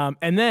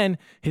 And then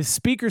his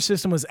speaker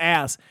system was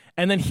ass.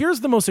 And then here's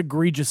the most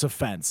egregious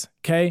offense,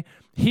 okay?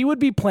 He would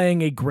be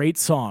playing a great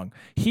song.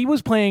 He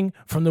was playing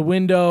From the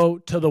Window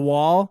to the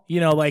Wall,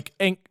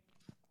 and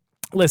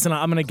listen,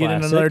 I'm going to get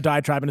into another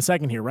diatribe in a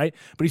second here, right?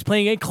 But he's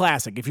playing a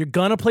classic. If you're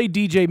going to play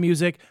DJ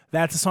music,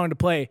 that's a song to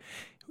play.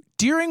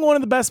 During one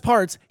of the best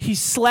parts, he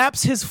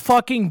slaps his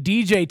fucking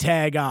DJ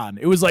tag on.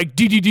 It was like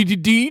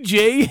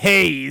DJ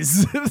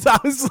Hayes. I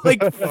was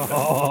like,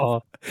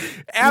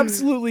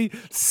 absolutely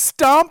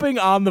stomping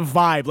on the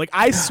vibe. Like,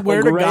 I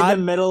swear to right God, in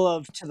the middle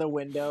of To the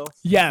Window.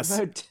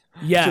 Yes.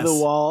 Yes. To the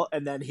wall,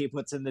 and then he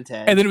puts in the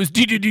tag. And then it was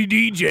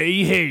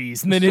DJ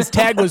Hayes. And then his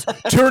tag was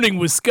turning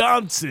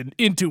Wisconsin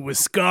into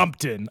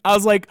Wisconsin. I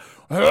was like,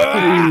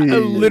 I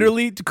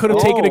literally could have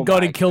taken a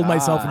gun and killed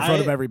myself in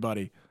front of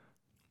everybody.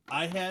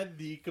 I had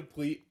the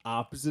complete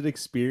opposite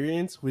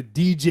experience with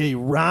DJ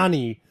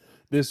Ronnie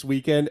this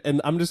weekend,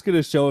 and I'm just going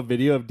to show a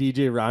video of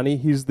DJ Ronnie.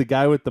 He's the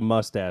guy with the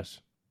mustache.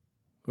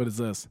 What is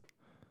this?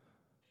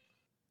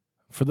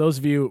 For those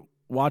of you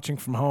watching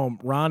from home,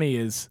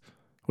 Ronnie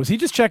was he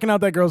just checking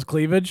out that girl's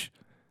cleavage?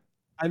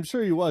 I'm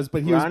sure he was,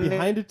 but he was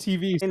behind a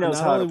TV, so not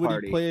only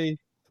would he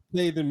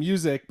play the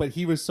music, but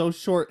he was so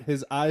short,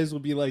 his eyes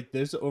would be like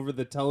this over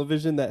the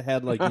television that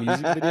had like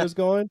music videos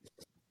going.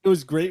 It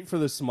was great for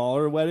the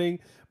smaller wedding,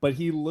 but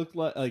he looked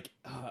like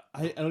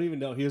I don't even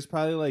know. He was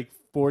probably like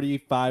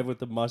 45 with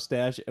the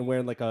mustache and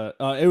wearing like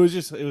it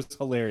was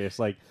hilarious.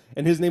 Like,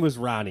 and his name was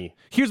Ronnie.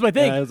 Here's my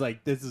thing. And I was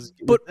like, this is.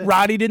 But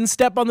Ronnie didn't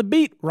step on the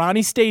beat.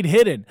 Ronnie stayed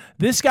hidden.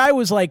 This guy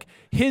was like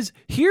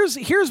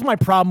here's my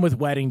problem with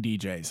wedding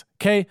DJs.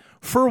 Okay,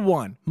 for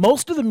one,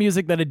 most of the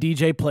music that a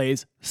DJ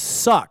plays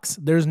sucks.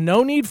 There's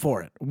no need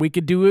for it. We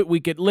could do it. We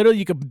could literally,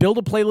 you could build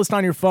a playlist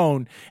on your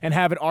phone and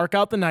have it arc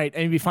out the night,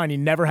 and you'd be fine. You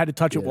never had to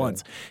touch it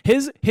once.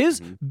 His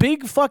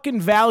big fucking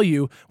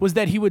value was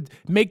that he would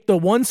make the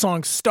one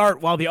song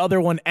start while the other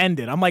one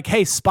ended. I'm like,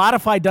 hey,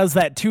 Spotify does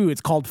that too.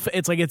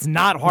 It's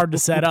not hard to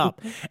set up.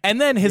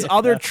 And then his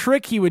other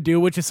trick he would do,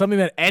 which is something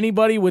that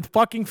anybody with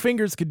fucking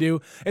fingers could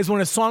do, is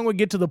when a song would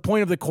get to the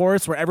point of the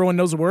chorus where everyone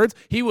knows the words,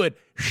 he would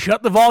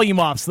shut the volume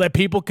off so that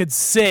people could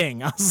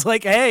sing. I was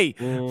like, hey,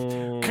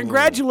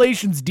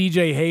 congratulations,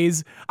 DJ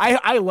Hayes.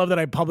 I love that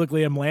I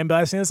publicly am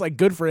lambasting this. Like,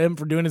 good for him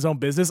for doing his own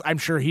business. I'm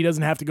sure he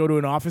doesn't have to go to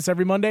an office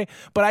every Monday.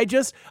 But I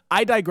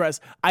digress.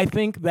 I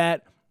think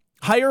that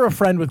hire a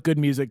friend with good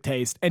music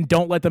taste and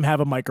don't let them have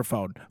a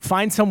microphone.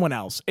 Find someone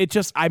else.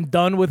 I'm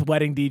done with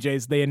wedding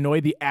DJs. They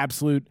annoy the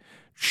absolute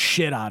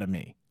shit out of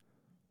me.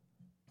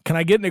 Can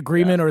I get an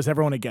agreement or is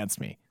everyone against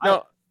me?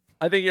 No,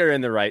 I think you're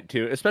in the right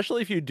too,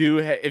 especially if you do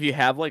if you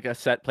have like a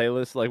set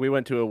playlist. Like, we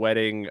went to a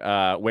wedding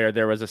where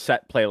there was a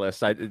set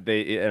playlist.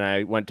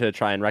 I went to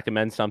try and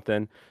recommend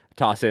something,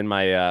 toss in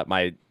my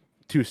my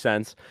 2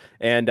 cents,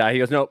 and he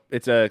goes, "Nope,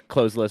 it's a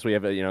closed list. We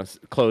have a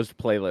closed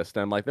playlist."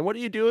 And I'm like, "Then what are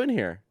you doing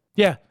here?"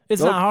 Yeah,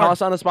 it's not hard.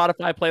 Toss on a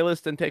Spotify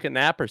playlist and take a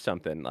nap or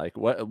something. Like,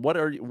 what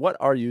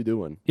are you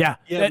doing? Yeah.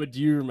 But do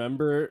you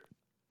remember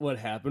what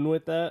happened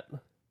with that?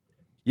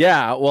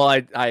 Yeah, well,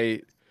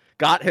 I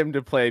got him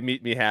to play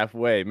Meet Me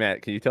Halfway.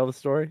 Matt, can you tell the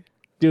story?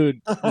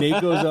 Dude,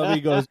 Nate goes up,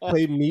 he goes,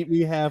 play Meet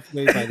Me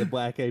Halfway by the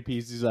Black Eyed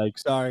Peas. He's like,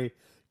 sorry,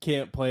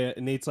 can't play it.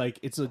 And Nate's like,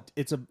 it's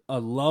a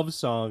love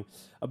song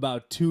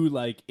about 2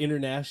 like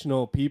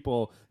international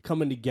people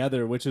coming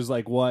together, which is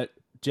like what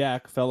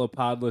Jack, fellow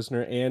pod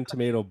listener, and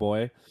Tomato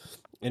Boy,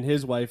 and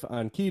his wife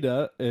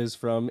Ankita is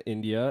from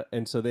India,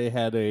 and so they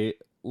had a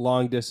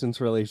long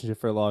distance relationship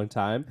for a long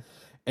time.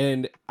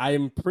 And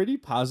I'm pretty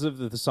positive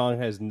that the song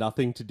has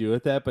nothing to do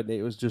with that, but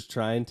Nate was just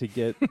trying to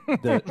get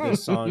the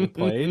song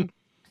played.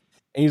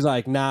 And he's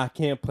like, nah,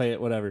 can't play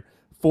it, whatever.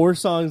 4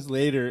 songs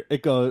later, he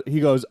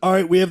goes, all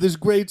right, we have this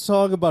great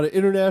song about an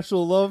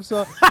international love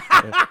song.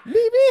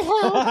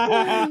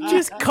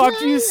 Just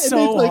cucked you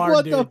so like, hard,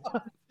 what dude. the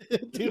fuck?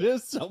 Dude,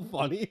 it's so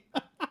funny.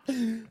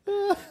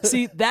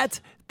 See,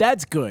 that's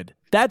good.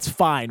 That's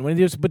fine. But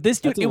this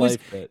dude, That's a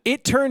life bit.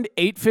 it turned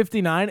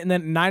 8:59, and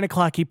then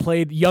 9:00 he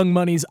played Young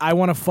Money's "I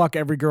Want to Fuck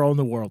Every Girl in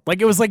the World."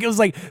 It was like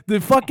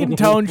the fucking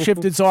tone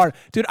shifted so hard,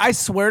 dude. I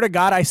swear to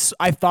God,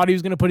 I thought he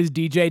was gonna put his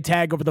DJ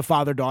tag over the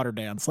father-daughter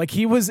dance.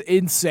 He was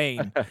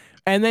insane.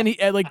 And then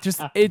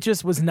it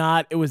just was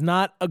not. It was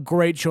not a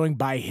great showing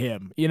by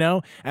him, you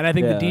know. And I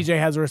think the DJ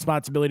has a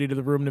responsibility to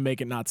the room to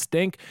make it not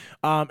stink.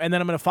 And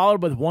then I'm gonna follow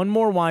it with one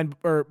more wine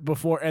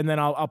and then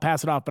I'll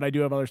pass it off. But I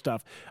do have other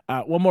stuff.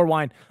 One more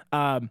wine.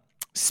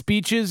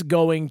 Speeches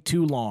going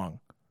too long.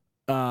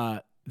 That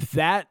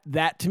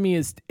to me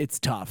it's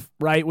tough,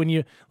 right? When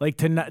you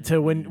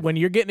when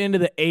you're getting into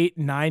the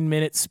 8-9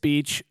 minute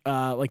speech,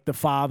 like the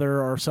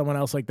father or someone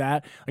else like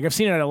that. I've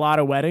seen it at a lot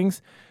of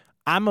weddings.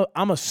 I'm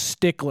a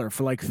stickler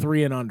for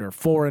 3 and under,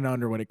 4 and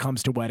under when it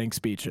comes to wedding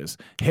speeches.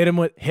 Hit him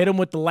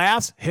with the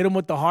laughs, hit him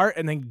with the heart,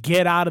 and then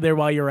get out of there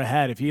while you're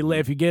ahead. If you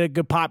get a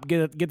good pop,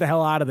 get the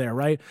hell out of there,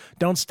 right?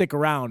 Don't stick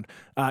around.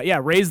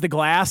 Raise the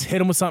glass,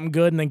 hit him with something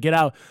good, and then get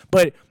out.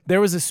 But there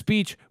was a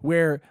speech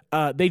where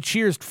they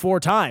cheersed 4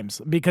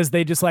 times because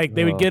they just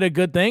they would get a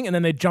good thing and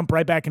then they'd jump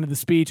right back into the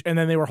speech, and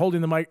then they were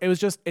holding the mic. It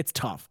was it's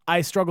tough. I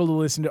struggle to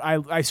listen to.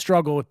 I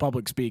struggle with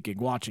public speaking,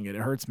 watching it.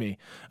 It hurts me.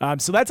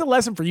 So that's a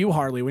lesson for you,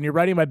 Harley. When you're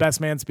writing my best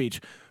man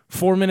speech,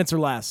 4 minutes or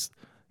less.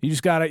 You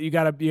just gotta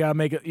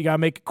make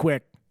it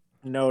quick.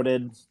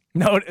 Noted.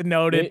 Noted.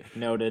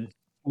 Noted.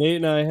 Nate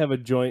and I have a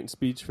joint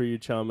speech for you,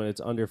 chum, and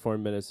it's under 4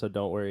 minutes, so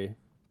don't worry.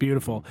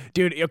 Beautiful.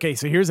 Dude, okay,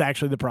 so here's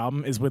actually the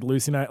problem is with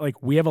Lucy and I,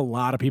 we have a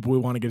lot of people we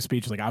want to give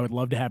speeches. I would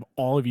love to have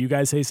all of you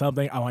guys say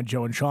something. I want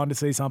Joe and Sean to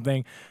say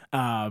something.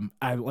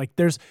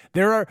 There's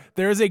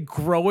a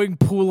growing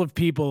pool of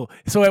people.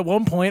 So at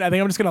one point, I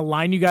think I'm just gonna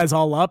line you guys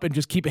all up and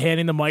just keep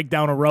handing the mic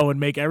down a row and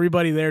make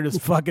everybody there just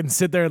fucking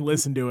sit there and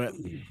listen to it.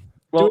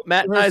 Well,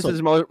 Matt and I's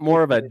is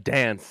more of a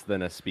dance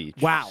than a speech.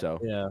 Wow. So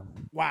Yeah.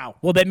 Wow.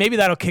 Well, then maybe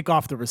that'll kick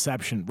off the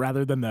reception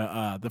rather than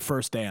the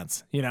first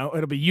dance. You know,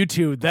 it'll be you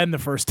two, then the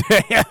first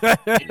dance.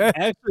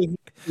 Actually,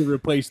 to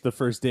replace the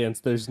first dance,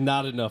 there's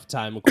not enough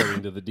time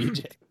according to the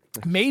DJ.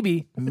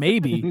 Maybe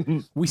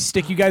we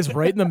stick you guys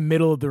right in the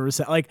middle of the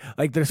reception.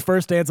 Like there's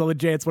first dance, all the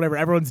jants, whatever.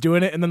 Everyone's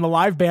doing it, and then the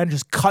live band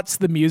just cuts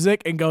the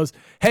music and goes,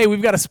 "Hey,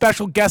 we've got a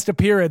special guest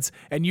appearance,"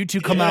 and you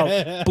two come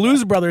out,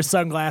 Blues Brothers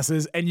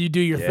sunglasses, and you do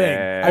your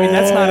thing. I mean,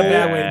 that's not a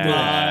bad way to do it.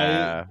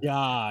 My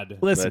God.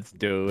 Listen, let's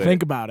do it.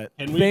 think about it.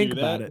 Can we Think do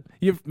about that?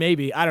 it.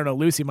 Maybe I don't know.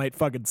 Lucy might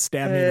fucking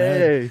stab me in the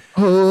head.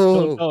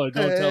 Don't tell her.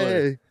 Don't tell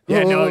her.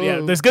 Yeah, no,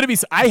 yeah. There's gonna be.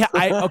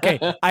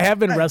 Okay. I have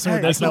been wrestling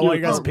with this. Now, what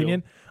your guys'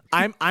 opinion?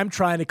 I'm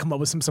trying to come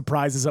up with some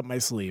surprises up my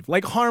sleeve,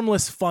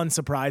 harmless, fun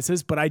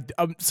surprises, but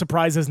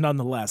surprises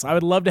nonetheless. I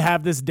would love to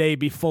have this day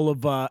be full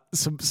of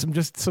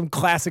some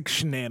classic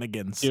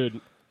shenanigans, Dude.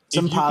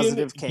 Some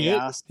positive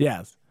chaos.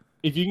 Yes,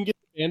 If you can get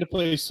the band to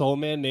play Soul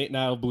Man, Nate and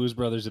I will Blues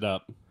Brothers it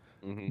up.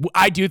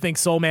 I do think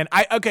Soul Man.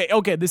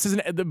 Okay. This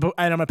isn't, and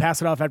I'm gonna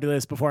pass it off after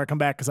this before I come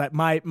back because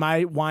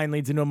my wine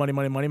leads into a money.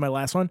 My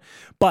last one,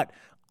 but.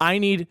 I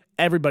need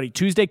everybody,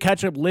 Tuesday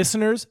catch-up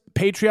listeners,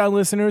 Patreon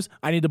listeners,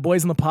 I need the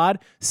boys in the pod,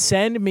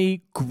 send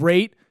me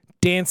great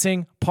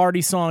dancing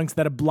party songs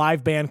that a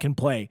live band can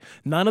play.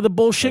 None of the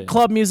bullshit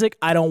club music.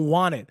 I don't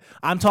want it.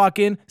 I'm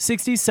talking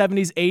 60s,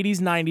 70s, 80s,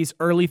 90s,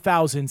 early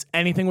thousands,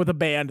 anything with a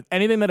band,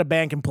 anything that a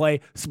band can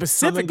play.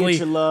 Specifically, Get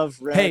Your Love,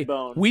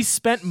 Redbone. we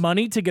spent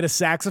money to get a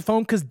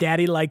saxophone because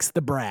Daddy likes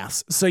the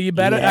brass. So you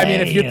better, I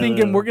mean, if you're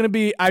thinking we're going to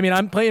be, I mean,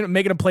 I'm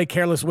making him play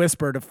Careless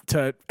Whisper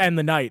to end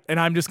the night. And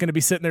I'm just going to be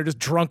sitting there just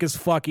drunk as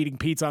fuck eating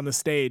pizza on the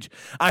stage.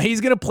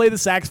 He's going to play the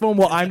saxophone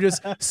while I'm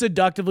just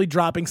seductively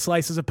dropping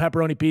slices of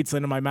pepperoni pizza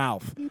into my mouth.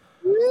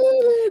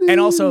 And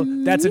also,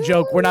 that's a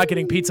joke. We're not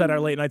getting pizza at our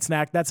late night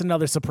snack. That's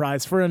another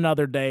surprise for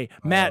another day.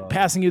 Matt,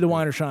 passing you the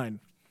wine or shine.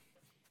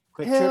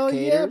 Quick Hell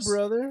Trip yeah, Caters.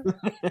 brother.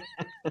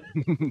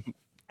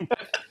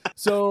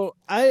 So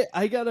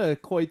I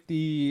got quite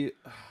the.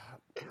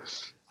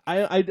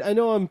 I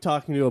know I'm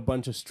talking to a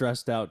bunch of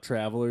stressed out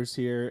travelers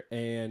here,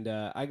 and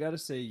I gotta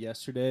say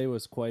yesterday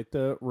was quite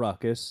the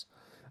ruckus.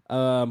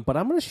 But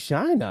I'm gonna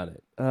shine on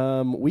it.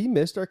 We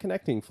missed our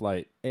connecting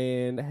flight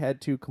and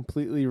had to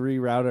completely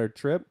reroute our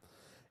trip,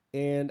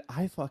 and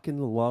I fucking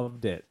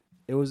loved it.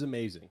 It was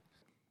amazing.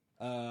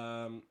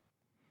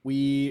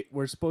 We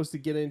were supposed to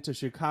get into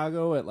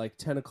Chicago at like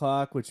 10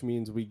 o'clock, which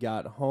means we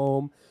got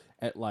home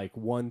at like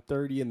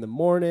 1:30 in the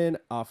morning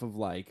off of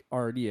like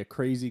already a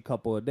crazy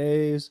couple of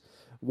days,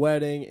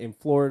 wedding in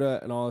Florida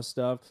and all this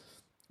stuff.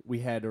 We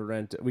had to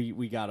rent.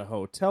 We got a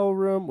hotel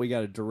room. We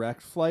got a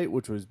direct flight,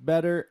 which was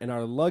better, and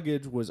our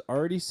luggage was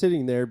already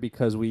sitting there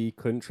because we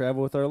couldn't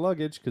travel with our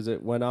luggage because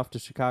it went off to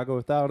Chicago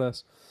without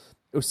us.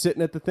 It was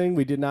sitting at the thing.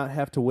 We did not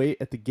have to wait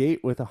at the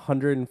gate with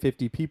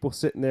 150 people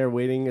sitting there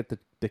waiting at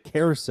the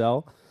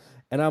carousel.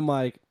 And I'm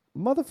like,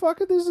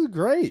 motherfucker, this is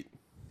great.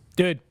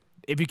 Dude,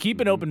 if you keep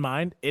an open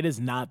mind, it is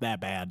not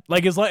that bad.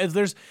 Like, as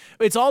there's,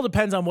 it's all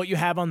depends on what you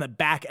have on the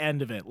back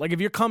end of it. Like,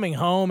 if you're coming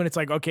home and it's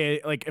like, okay,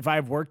 like if I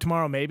have work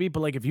tomorrow, maybe, but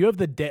like if you have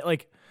the day,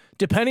 like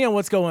depending on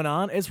what's going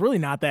on, it's really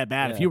not that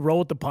bad. Yeah. If you roll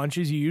with the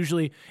punches, you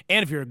usually,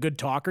 and if you're a good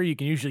talker, you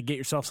can usually get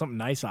yourself something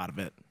nice out of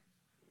it.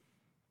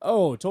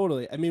 Oh,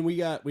 totally. I mean, we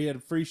had a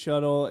free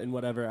shuttle and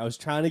whatever. I was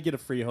trying to get a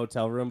free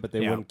hotel room, but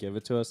they wouldn't give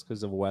it to us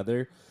because of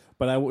weather.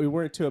 But we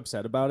weren't too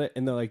upset about it.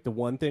 And the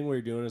one thing we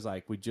were doing is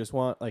like, we just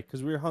want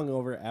because we were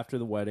hungover after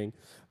the wedding,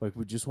 like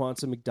we just want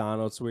some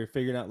McDonald's. So we were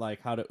figuring out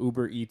like how to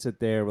Uber Eats it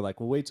there. We're like,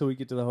 we'll wait till we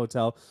get to the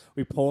hotel.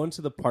 We pull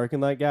into the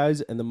parking lot,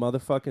 guys, and the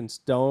motherfucking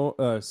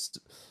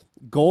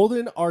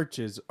Golden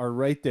Arches are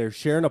right there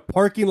sharing a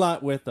parking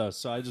lot with us.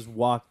 So I just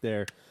walked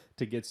there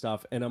to get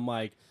stuff. And I'm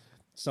like,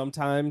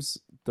 sometimes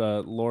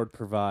the Lord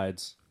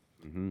provides.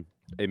 Mm-hmm.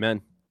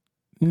 Amen.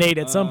 Nate,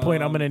 at some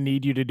point, I'm going to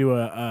need you to do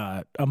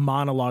a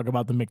monologue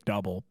about the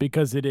McDouble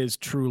because it is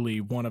truly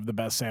one of the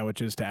best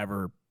sandwiches to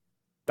ever.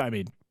 I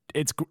mean,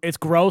 it's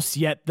gross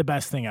yet the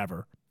best thing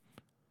ever.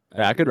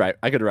 Yeah, I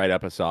could write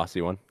up a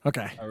saucy one.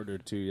 Okay. I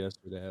ordered 2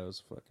 yesterday. I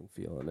was fucking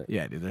feeling it.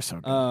 Yeah, dude, they're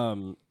so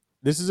good.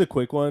 This is a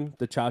quick one.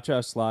 The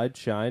Cha-Cha Slide,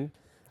 Shine,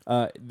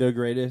 the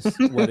greatest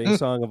wedding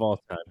song of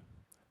all time.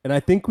 And I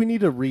think we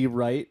need to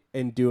rewrite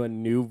and do a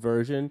new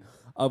version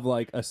of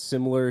like a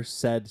similar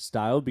said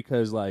style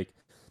because like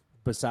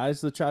besides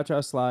the Cha-Cha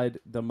Slide,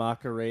 the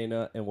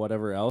Macarena, and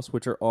whatever else,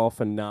 which are all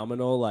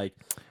phenomenal, like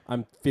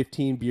I'm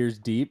 15 beers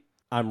deep.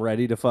 I'm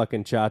ready to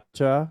fucking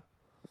cha-cha.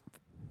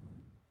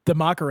 The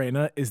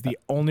Macarena is the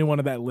only one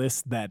of that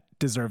list that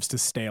deserves to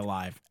stay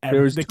alive.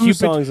 There's two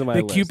songs on my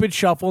list. The Cupid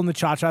Shuffle and the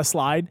Cha-Cha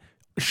Slide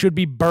should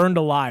be burned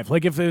alive.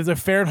 Like if there's a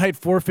Fahrenheit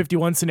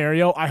 451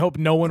 scenario, I hope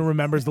no one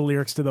remembers the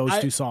lyrics to those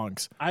two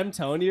songs. I'm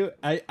telling you,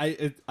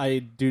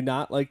 I do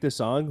not like the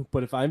song,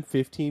 but if I'm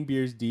 15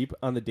 beers deep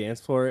on the dance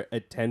floor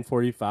at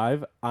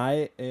 10:45,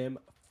 I am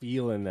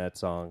feeling that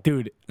song.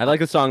 Dude, I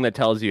like a song that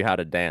tells you how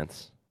to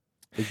dance.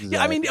 Exactly.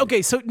 Yeah, I mean,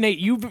 okay, so Nate,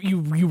 you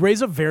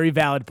raise a very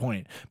valid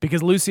point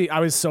because Lucy, I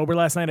was sober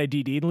last night, I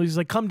DD'd, and Lucy's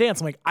like, come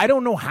dance. I'm like, I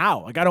don't know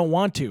how. Like, I don't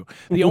want to.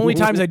 The only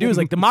times I do is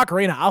like the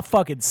Macarena, I'll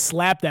fucking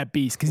slap that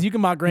beast because you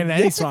can Macarena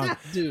any song.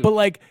 Dude. But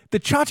like the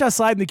Cha-Cha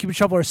Slide and the Cupid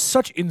Shuffle are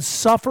such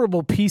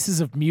insufferable pieces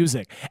of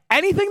music.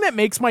 Anything that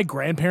makes my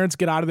grandparents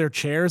get out of their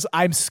chairs,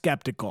 I'm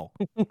skeptical.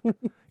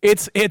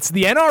 It's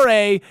the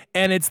NRA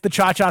and it's the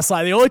Cha-Cha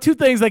Slide. The only two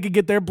things that could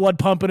get their blood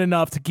pumping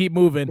enough to keep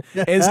moving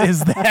is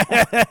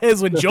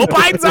when Joe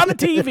Biden's on the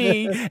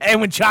TV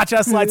and when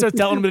Cha-Cha Slide starts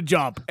telling him to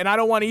jump. And I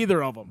don't want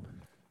either of them.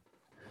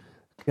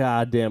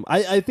 God damn.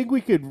 I think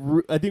we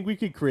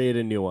could create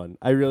a new one.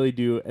 I really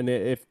do. And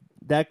if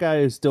that guy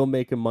is still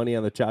making money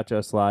on the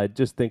Cha-Cha Slide,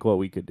 just think what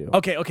we could do.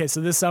 Okay.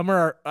 So this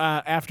summer,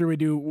 after we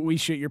do We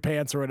Shit Your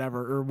Pants or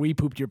whatever, or We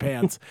Pooped Your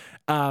Pants,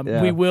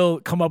 we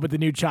will come up with the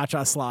new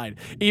Cha-Cha Slide.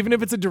 Even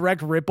if it's a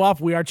direct ripoff,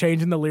 we are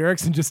changing the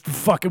lyrics and just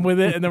fucking with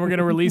it, and then we're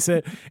gonna release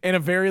it in a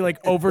very like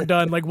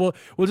overdone. Like we'll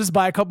just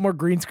buy a couple more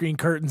green screen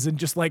curtains and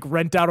just like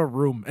rent out a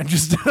room and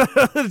just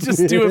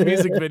just do a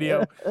music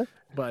video.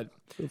 But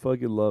I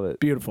fucking love it.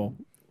 Beautiful.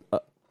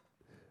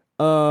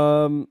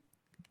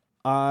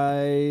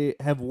 I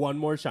have one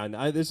more shine.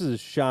 This is a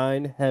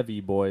shine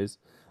heavy, boys.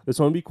 This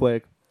one will be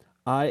quick.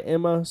 I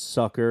am a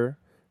sucker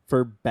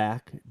for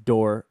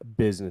backdoor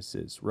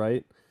businesses,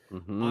 right?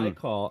 Mm-hmm.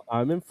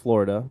 I'm in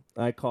Florida.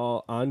 I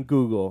call on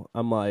Google.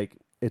 I'm like,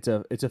 it's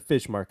a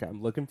fish market.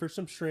 I'm looking for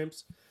some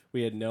shrimps.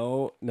 We had and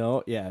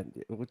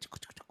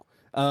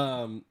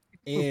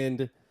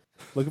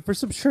looking for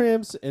some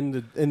shrimps and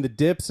the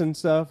dips and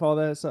stuff, all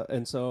that stuff.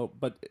 And so,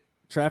 but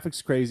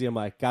traffic's crazy. I'm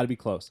like, gotta be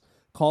close.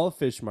 Call a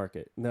fish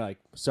market. And they're like,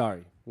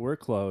 sorry, we're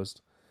closed.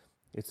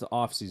 It's the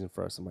off season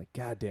for us. I'm like,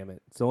 God damn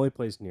it. It's the only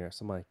place near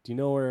us. I'm like, do you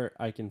know where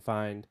I can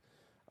find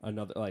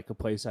another, like a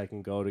place I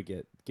can go to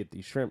get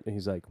these shrimp? And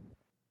he's like,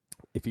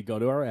 if you go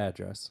to our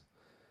address,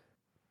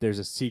 there's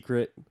a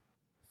secret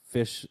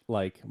fish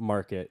like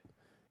market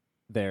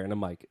there. And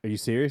I'm like, are you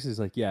serious? He's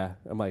like, yeah.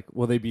 I'm like,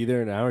 will they be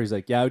there in an hour? He's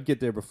like, yeah, I would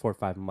get there before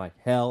 5. I'm like,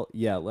 hell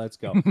yeah, let's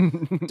go.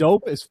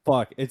 Dope as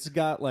fuck. It's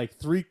got like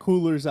 3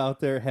 coolers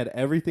out there, had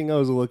everything I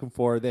was looking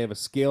for. They have a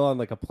scale on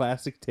like a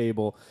plastic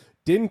table.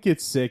 Didn't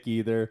get sick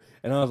either.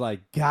 And I was like,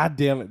 God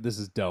damn it, this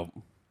is dope.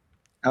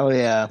 Oh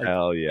yeah. Like,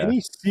 hell yeah.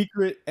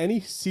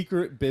 Any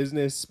secret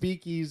business,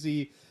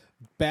 speakeasy,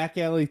 back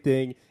alley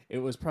thing, it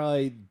was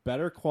probably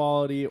better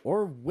quality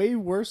or way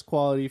worse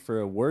quality for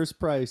a worse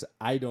price.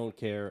 I don't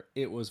care.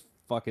 It was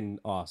fucking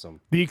awesome.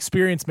 The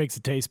experience makes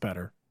it taste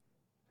better.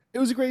 It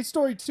was a great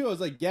story too. I was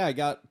like, yeah, I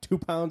got 2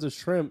 pounds of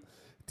shrimp,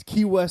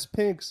 Key West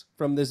pinks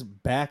from this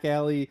back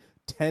alley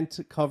tent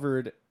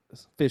covered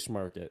fish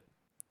market.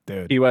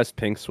 Dude. Key West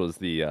Pinks was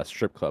the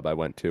strip club I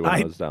went to when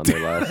I was down there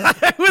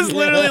last. I was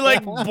literally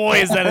like,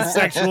 boy, is that a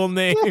sexual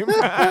name?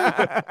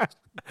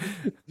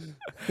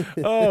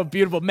 Oh,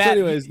 beautiful. Matt. So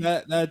anyways,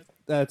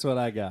 that's what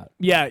I got.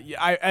 Yeah,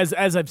 as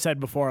I've said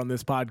before on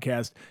this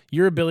podcast,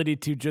 your ability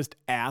to just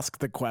ask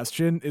the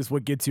question is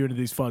what gets you into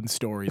these fun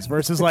stories.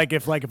 Versus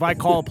if I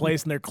call a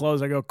place and they're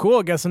closed, I go, cool,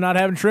 I guess I'm not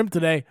having shrimp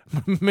today.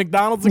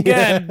 McDonald's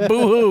again.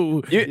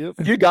 Boo hoo.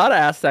 You gotta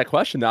ask that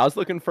question. I was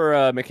looking for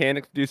a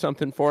mechanic to do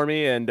something for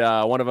me, and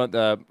one of them,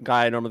 the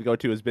guy I normally go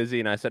to, is busy,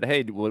 and I said,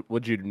 hey,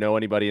 would you know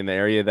anybody in the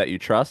area that you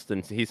trust?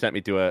 And he sent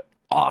me to a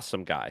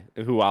awesome guy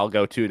who I'll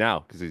go to now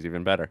because he's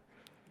even better.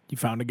 You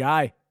found a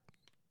guy.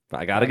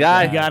 I got a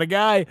guy. You got a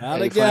guy.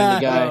 Got a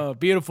guy. Oh,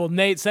 beautiful.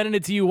 Nate, sending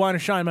it to you. Wine or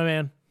shine, my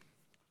man.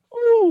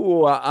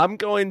 Ooh, I'm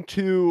going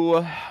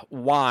to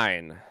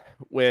wine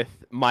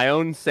with my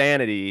own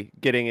sanity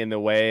getting in the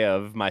way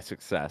of my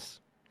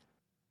success.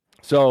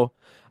 So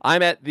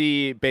I'm at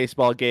the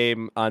baseball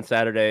game on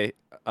Saturday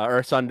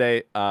or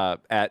Sunday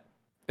at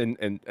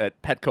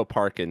Petco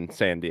Park in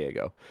San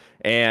Diego,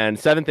 and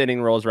seventh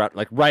inning rolls around,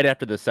 like right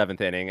after the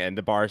seventh inning, and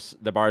the bars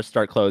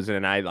start closing,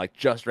 and I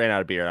just ran out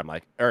of beer.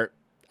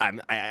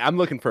 I'm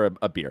looking for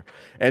a beer.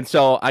 And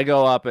so I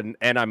go up and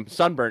I'm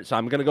sunburnt, so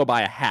I'm going to go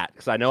buy a hat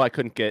because I know I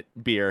couldn't get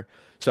beer.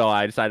 So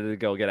I decided to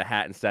go get a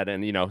hat instead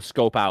and,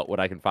 scope out what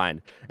I can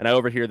find. And I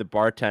overhear the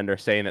bartender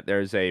saying that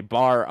there's a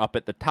bar up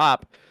at the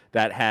top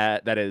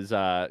that is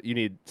you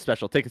need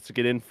special tickets to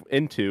get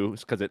into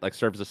because it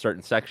serves a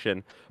certain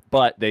section,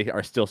 but they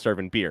are still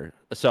serving beer.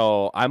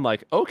 So I'm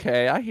like,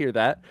 okay, I hear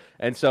that.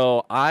 And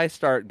so I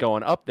start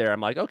going up there. I'm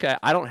like, okay,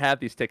 I don't have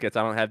these tickets.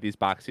 I don't have these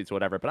box seats,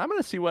 whatever, but I'm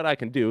going to see what I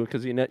can do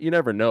because you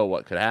never know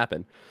what could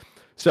happen.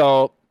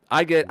 So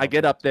I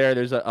get up there.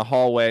 There's a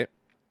hallway.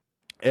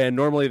 And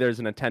normally there's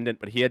an attendant,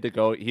 but he had to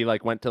go. He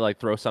went to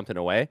throw something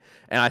away,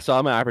 and I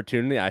saw my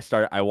opportunity.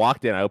 I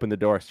walked in. I opened the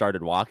door,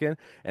 started walking,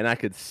 and I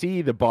could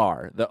see the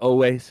bar, the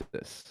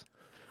Oasis,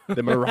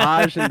 the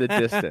Mirage in the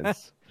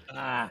distance.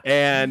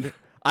 And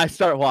I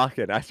start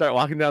walking.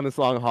 Down this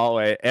long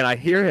hallway, and I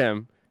hear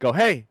him go,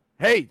 "Hey,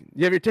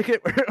 you have your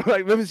ticket?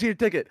 Let me see your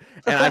ticket."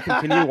 And I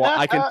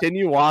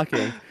continue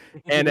walking,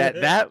 and at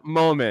that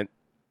moment,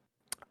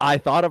 I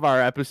thought of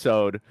our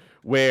episode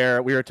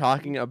where we were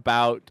talking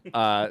about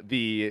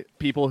the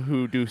people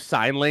who do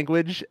sign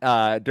language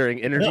during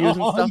interviews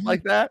and stuff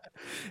like that.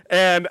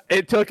 And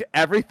it took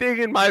everything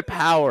in my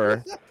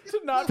power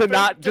to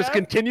not just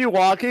continue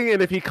walking.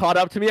 And if he caught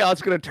up to me, I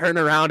was going to turn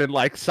around and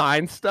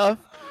sign stuff.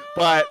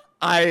 But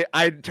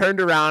I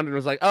turned around and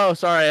was like, "Oh,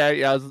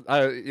 sorry. I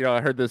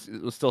heard this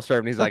was still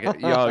serving." He's like,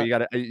 "Yo, you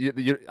got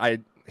to."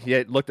 He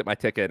had looked at my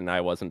ticket and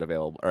I wasn't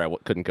available, or I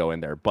couldn't go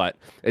in there. But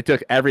it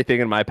took everything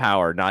in my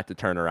power not to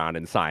turn around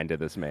and sign to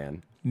this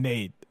man.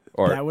 Nate,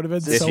 or that would have been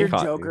Is this so your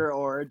Joker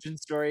origin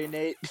story,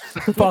 Nate?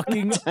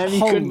 fucking Time you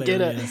couldn't get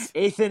a hilarious.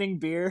 8th inning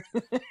beer.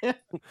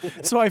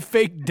 So I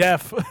faked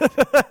deaf.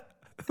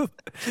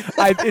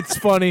 It's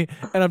funny,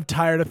 and I'm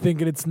tired of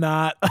thinking it's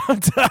not.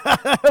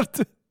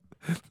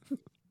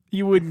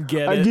 You wouldn't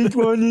get it. I just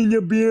wanted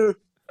a beer.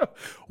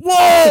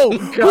 Whoa!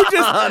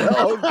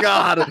 Oh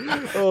God!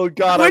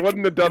 I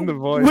wouldn't have done the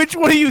voice. Which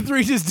one of you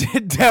three just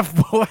did deaf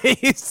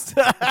voice?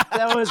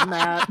 That was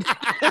Matt.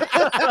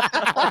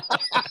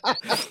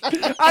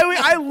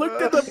 I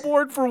looked at the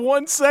board for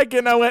 1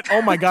 second. I went,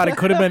 "Oh my God!" It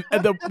could have been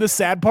the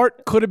sad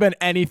part. Could have been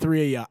any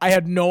three of you. I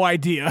had no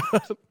idea.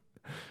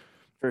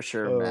 For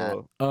sure, Matt.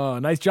 Oh,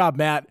 nice job,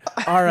 Matt.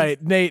 All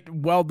right, Nate.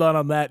 Well done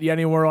on that. You got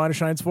any more honor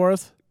shines for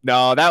us?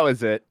 No, that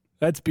was it.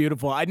 That's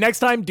beautiful. Next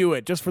time, do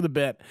it just for the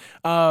bit.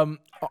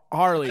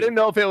 Harley. I didn't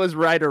know if it was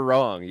right or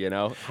wrong.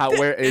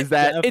 Where is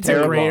that? It's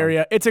a gray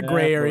area. It's a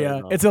gray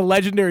area. It's a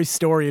legendary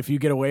story if you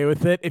get away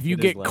with it. If you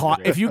get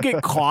caught,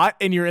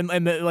 and you're in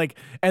and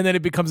then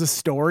it becomes a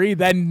story,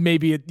 then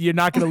maybe you're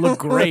not going to look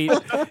great.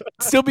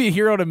 Still be a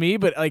hero to me,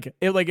 but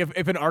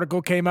if an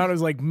article came out, it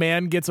was like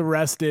man gets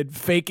arrested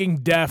faking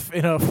deaf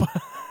in a.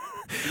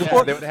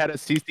 Yeah, they would have had a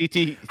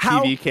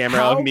CCTV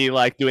camera of me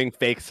doing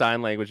fake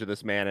sign language to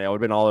this man, and it would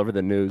have been all over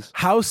the news.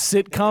 How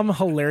sitcom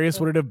hilarious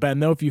would it have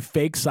been though if you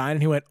fake sign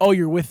and he went, "Oh,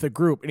 you're with the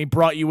group," and he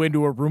brought you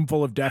into a room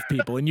full of deaf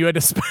people, and you had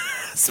to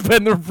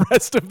spend the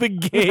rest of the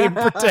game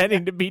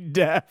pretending to be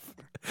deaf.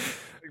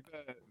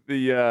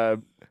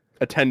 The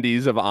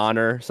attendees of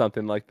honor,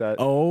 something like that.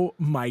 Oh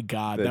my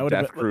God, the that would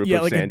deaf have group been,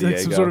 of San Diego.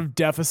 some sort of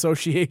deaf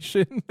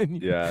association.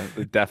 Yeah,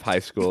 the deaf high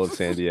school of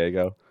San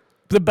Diego.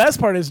 The best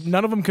part is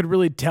none of them could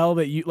really tell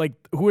that you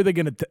who are they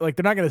gonna they're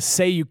not gonna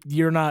say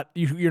you're not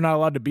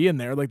allowed to be in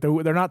there,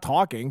 they're not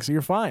talking, so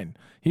you're fine.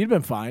 He'd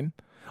been fine.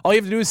 All you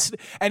have to do is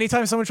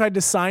anytime someone tried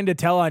to sign to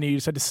tell on you, you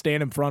just had to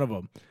stand in front of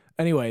them.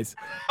 Anyways.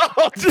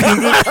 Oh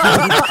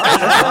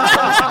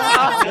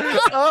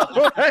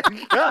my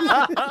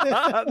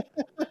God.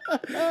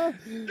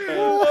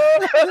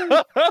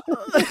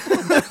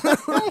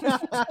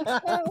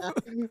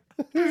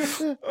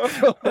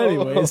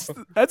 Anyways,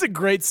 that's a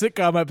great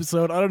sitcom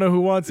episode. I don't know who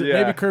wants it.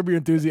 Yeah. Maybe Curb Your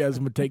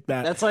Enthusiasm would take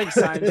that. That's like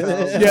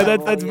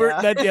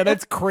Seinfeld.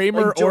 That's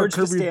Kramer Like George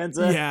or Curb Your.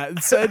 Costanza. Yeah,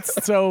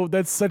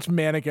 that's such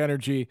manic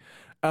energy.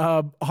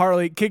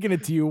 Harley, kicking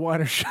it to you,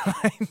 wine or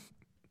shine?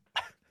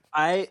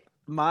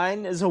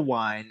 Mine is a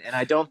wine, and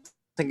I don't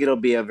think it'll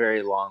be a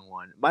very long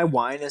one. My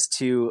wine is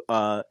to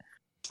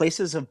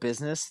places of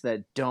business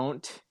that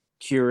don't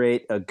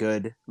curate a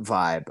good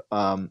vibe.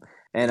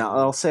 And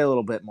I'll say a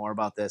little bit more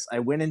about this. I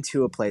went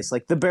into a place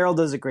like The Barrel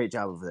does a great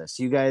job of this.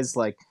 You guys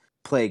like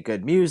play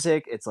good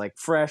music. It's like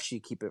fresh. You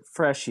keep it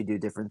fresh. You do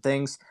different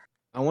things.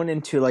 I went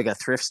into like a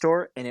thrift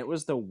store, and it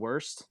was the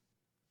worst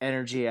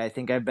energy I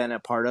think I've been a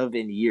part of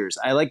in years.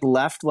 I like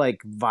left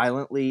like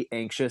violently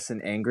anxious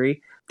and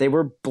angry. They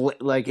were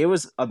like, it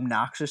was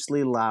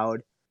obnoxiously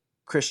loud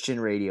Christian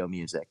radio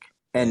music,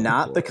 and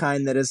not the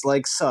kind that is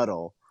like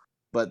subtle,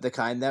 but the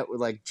kind that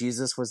like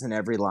Jesus was in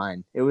every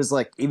line. It was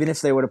like, even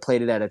if they would have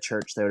played it at a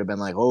church, they would have been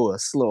like, oh,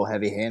 it's a little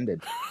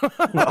heavy-handed.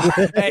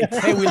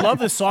 hey, we love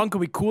this song. Can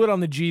we cool it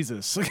on the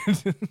Jesus?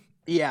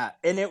 Yeah,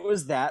 and it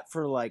was that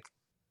for like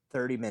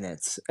 30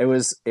 minutes. It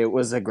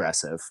was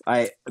aggressive.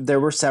 There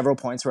were several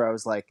points where I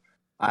was like,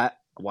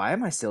 why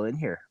am I still in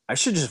here? I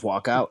should just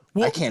walk out.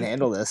 Well, I can't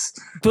handle this.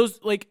 Those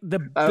like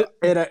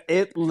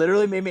it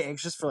literally made me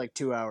anxious for like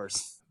 2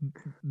 hours.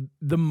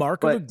 The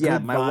mark of a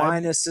good my vibe.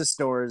 wine is to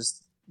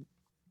stores.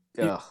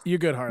 You're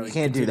good, Harley. You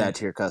can't do that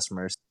to your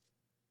customers.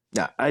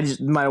 No,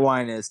 my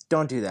wine is,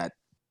 don't do that.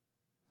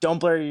 Don't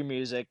blare your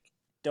music.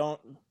 Don't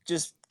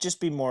just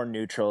be more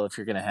neutral if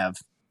you're gonna have,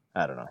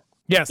 I don't know.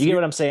 Yes, you get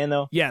what I'm saying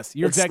though. Yes,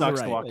 you're exactly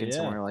right. To walk in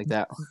somewhere like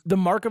that. The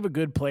mark of a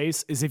good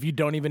place is if you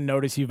don't even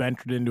notice you've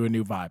entered into a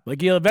new vibe.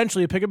 Like you'll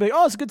eventually pick up, like,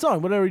 oh, it's a good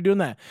song. Whatever, you're doing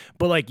that.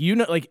 But like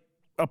like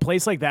a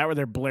place like that where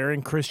they're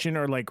blaring Christian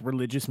or like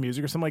religious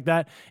music or something like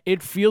that,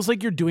 it feels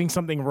like you're doing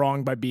something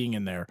wrong by being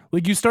in there.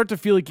 Like you start to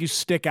feel like you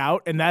stick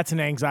out, and that's an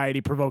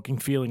anxiety-provoking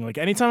feeling. Like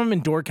anytime I'm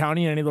in Door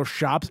County in any of those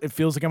shops, it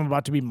feels like I'm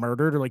about to be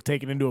murdered or like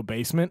taken into a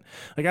basement.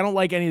 Like I don't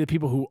like any of the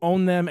people who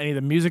own them, any of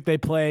the music they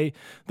play,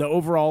 the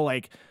overall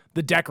like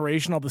the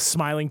decoration, all the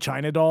smiling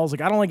China dolls. Like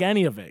I don't like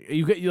any of it.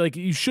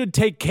 You should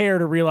take care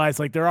to realize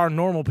like there are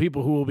normal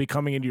people who will be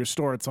coming into your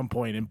store at some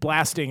point, and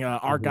blasting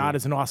our God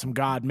is an awesome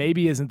God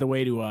maybe isn't the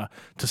way to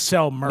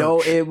sell merch.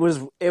 No, it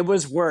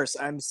was worse.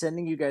 I'm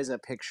sending you guys a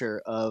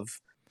picture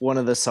of one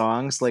of the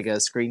songs, like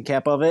a screen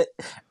cap of it.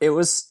 It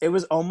was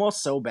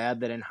almost so bad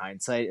that in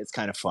hindsight it's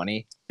kind of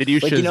funny. Did you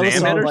like, Shazam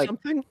song, it or like,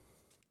 something?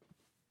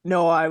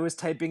 No, I was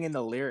typing in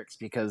the lyrics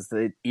because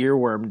the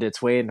earwormed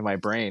its way into my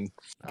brain.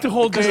 The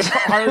whole day,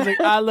 Harley's like,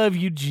 I love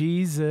you,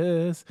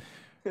 Jesus.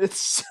 It's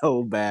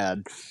so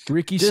bad.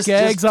 Ricky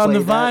Skaggs on the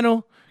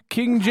vinyl.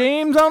 King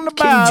James on the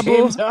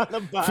Bible.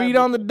 Feet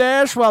on the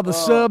dash while the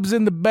subs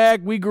in the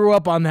back. We grew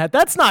up on that.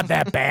 That's not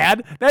that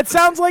bad. That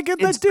sounds like it.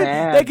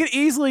 That could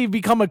easily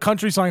become a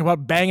country song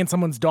about banging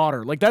someone's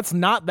daughter. Like that's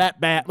not that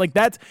bad. Like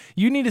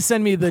you need to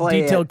send me the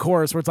detailed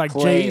chorus where it's like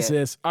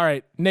Jesus. All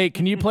right, Nate,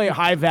 can you play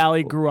High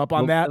Valley? Grew up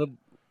on that.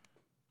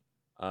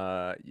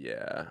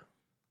 Yeah.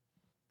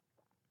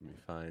 Let me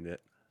find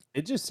it.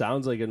 It just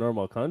sounds like a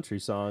normal country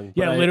song.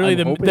 Yeah, literally.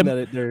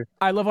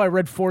 I love how I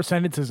read 4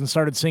 sentences and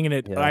started singing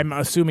it. Yeah. I'm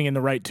assuming in the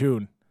right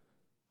tune.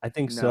 I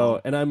think so,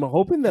 and I'm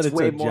hoping that it's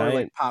a giant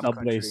like Subway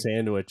country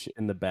sandwich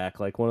in the back,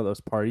 like one of those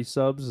party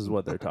subs, is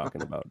what they're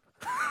talking about.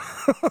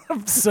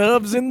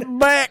 Subs in the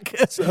back.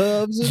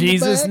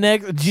 Jesus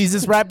next.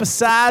 Jesus right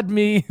beside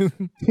me.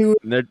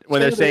 When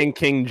they're saying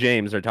King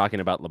James, they're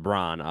talking about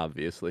LeBron,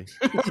 obviously.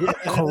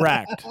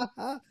 Correct.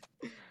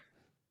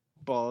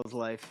 Ball of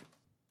life.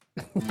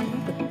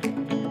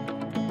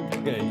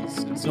 Okay,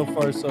 so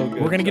far so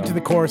good. We're gonna get to the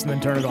chorus and then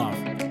turn it off.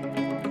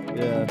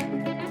 Yeah.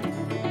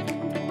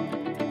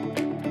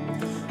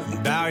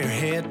 Bow your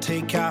head,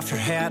 take off your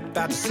hat,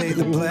 about to say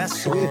the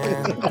blessing.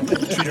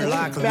 Treat her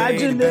like a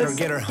lady, better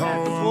get her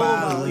home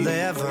by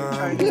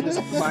 11.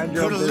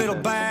 Put a little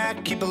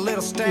back, keep a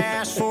little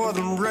stash for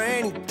them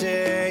rainy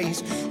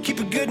days. Keep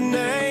a good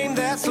name,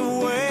 that's the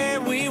way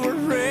we were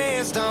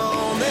raised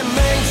on. Them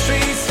main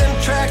streets,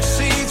 them track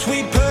seats,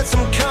 we put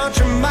some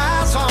country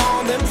miles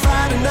on. Them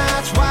Friday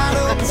nights, wide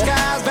open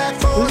skies, back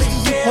for the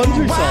year,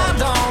 wild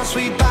dawn.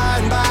 Sweet by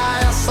and by,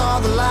 I saw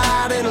the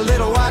light in a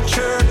little white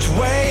church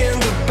way in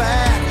the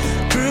back.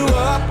 Grew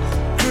up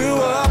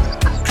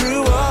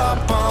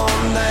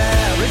on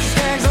that. Rich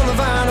Skaggs on the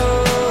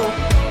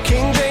vinyl,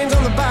 King James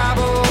on the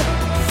Bible,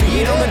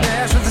 feet on the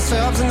dash with the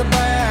subs in the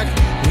back.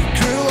 We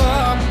grew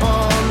up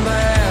on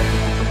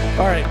that.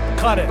 All right,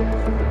 cut it.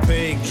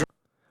 Big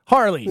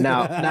Harley,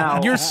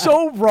 now you're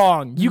so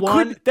wrong.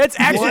 That's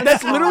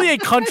literally a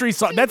country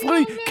song. That's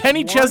literally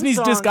Kenny Chesney's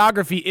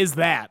discography is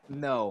that.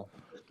 No.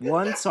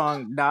 One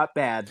song, not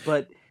bad,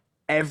 but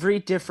every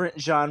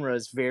different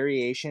genre's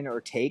variation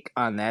or take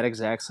on that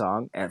exact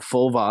song at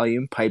full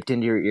volume, piped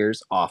into your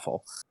ears,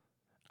 awful.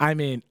 I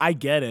mean, I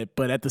get it,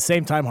 but at the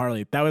same time,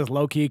 Harley, that was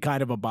low-key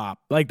kind of a bop.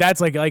 Like that's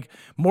like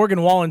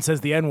Morgan Wallen says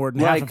the N-word,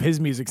 and half of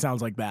his music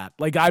sounds like that.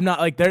 Like I'm not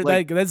like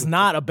that's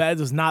not a bad.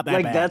 It's not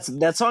that bad.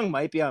 That song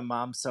might be on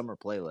Mom's summer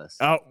playlist.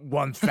 Oh,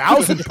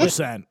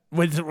 1,000%.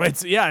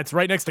 It's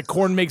right next to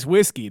Corn Makes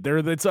Whiskey.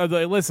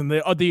 Listen,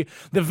 the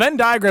Venn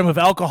diagram of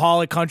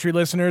alcoholic country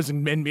listeners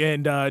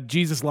and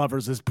Jesus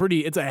lovers is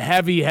pretty. It's a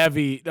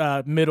heavy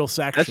middle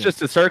section. That's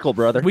just a circle,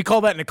 brother. We call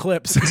that an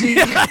eclipse.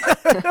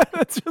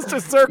 It's just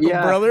a circle,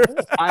 brother.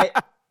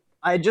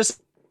 I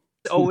just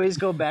always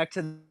go back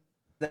to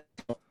that.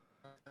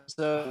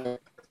 So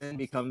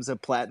becomes a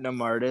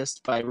platinum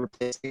artist by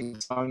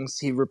replacing songs.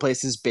 He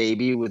replaces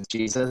Baby with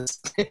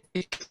Jesus.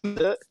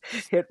 The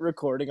hit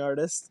recording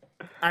artist.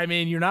 I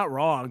mean, you're not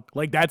wrong.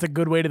 Like, that's a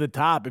good way to the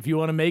top. If you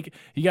want to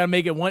you got to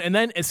make it one. And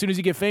then as soon as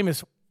you get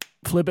famous,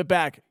 flip it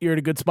back. You're at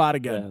a good spot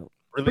again. Yeah.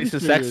 Release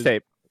a sex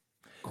tape.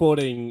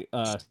 Quoting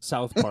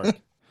South Park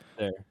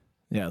there.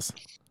 Yes.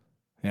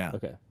 Yeah.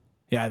 Okay.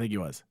 Yeah, I think he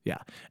was. Yeah.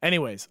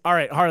 Anyways, all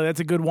right, Harley, that's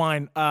a good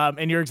wine.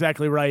 And you're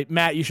exactly right.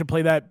 Matt, you should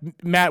play that.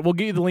 Matt, we'll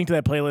give you the link to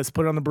that playlist.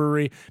 Put it on the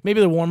brewery.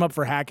 Maybe the warm-up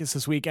for Hackus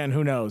this weekend.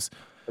 Who knows?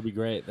 That'd be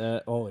great.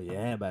 Oh,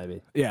 yeah,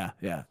 baby. Yeah.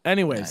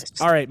 Anyways,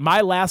 nice. All right,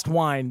 my last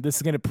wine. This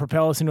is going to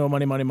propel us into a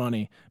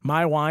money.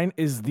 My wine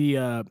is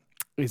the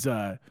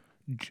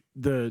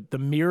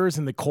mirrors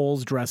in the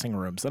Kohl's dressing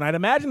rooms. And I'd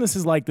imagine this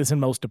is like this in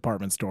most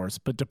department stores.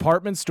 But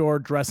department store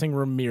dressing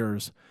room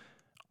mirrors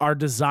are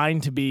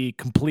designed to be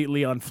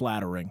completely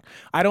unflattering.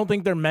 I don't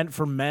think they're meant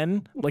for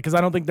men, because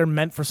I don't think they're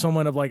meant for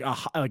someone of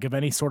of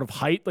any sort of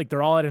height. Like,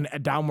 they're all at a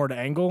downward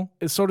angle,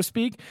 so to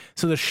speak.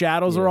 So the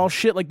shadows are all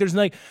shit. Like, there's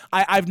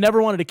I've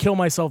never wanted to kill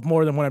myself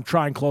more than when I'm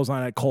trying clothes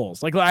on at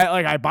Kohl's.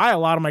 I buy a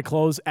lot of my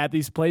clothes at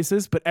these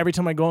places, but every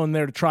time I go in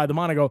there to try them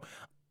on, I go,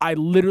 I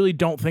literally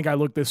don't think I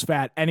look this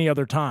fat any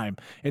other time.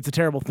 It's a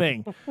terrible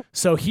thing.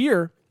 So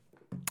here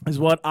is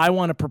what I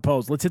want to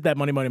propose. Let's hit that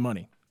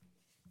money.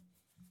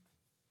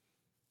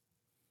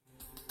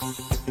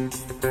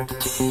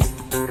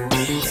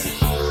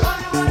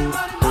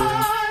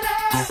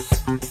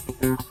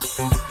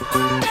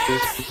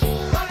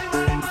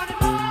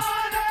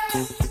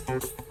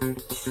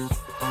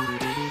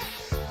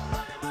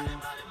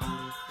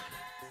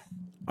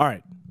 All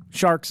right,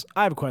 Sharks,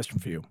 I have a question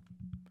for you.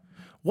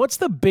 What's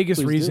the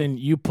biggest reason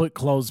you put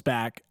clothes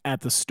back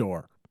at the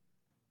store?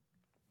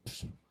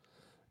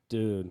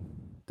 Dude,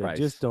 they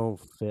just don't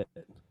fit.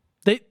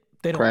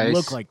 They don't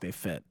look like they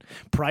fit.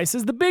 Price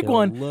is the big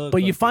one,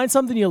 but you find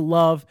something you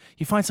love.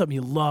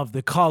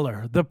 The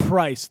color, the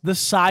price, the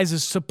size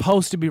is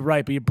supposed to be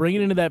right, but you bring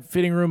it into that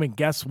fitting room, and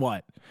guess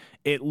what?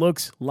 It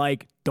looks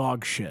like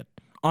dog shit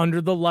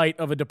under the light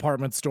of a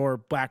department store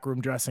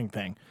backroom dressing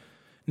thing.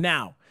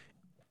 Now,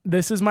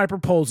 this is my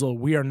proposal.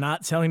 We are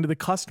not selling to the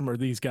customer,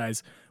 these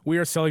guys. We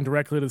are selling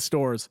directly to the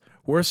stores.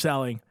 We're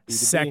selling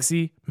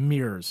sexy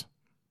mirrors.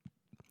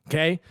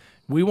 Okay?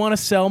 We want to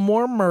sell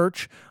more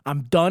merch.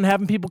 I'm done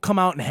having people come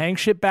out and hang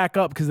shit back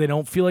up because they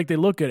don't feel like they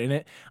look good in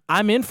it.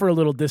 I'm in for a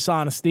little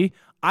dishonesty.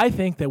 I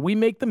think that we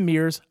make the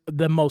mirrors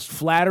the most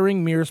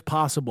flattering mirrors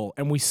possible,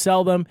 and we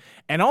sell them.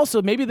 And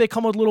also, maybe they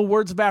come with little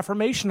words of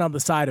affirmation on the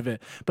side of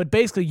it. But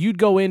basically, you'd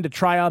go in to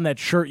try on that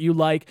shirt you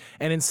like,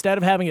 and instead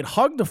of having it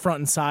hug the front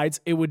and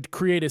sides, it would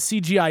create a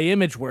CGI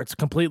image where it's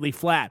completely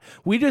flat.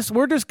 We're just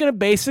going to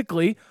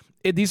basically...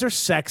 these are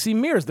sexy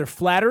mirrors. They're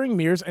flattering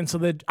mirrors. And so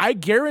that I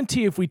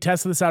guarantee if we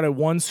tested this out at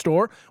one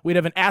store, we'd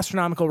have an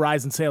astronomical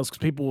rise in sales because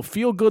people will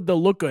feel good,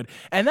 they'll look good.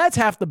 And that's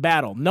half the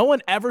battle. No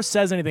one ever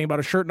says anything about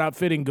a shirt not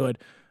fitting good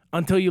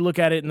until you look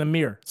at it in the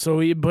mirror. So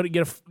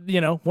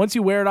once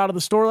you wear it out of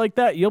the store like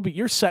that,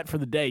 you're set for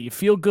the day. You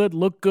feel good,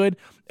 look good.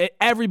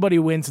 Everybody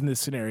wins in this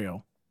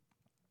scenario.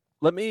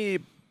 Let me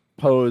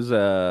pose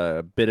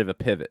a bit of a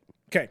pivot.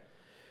 Okay.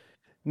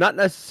 Not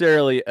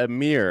necessarily a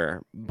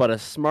mirror, but a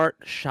smart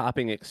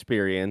shopping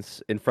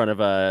experience in front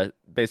of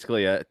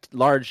basically a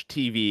large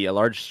TV, a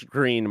large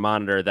screen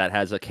monitor that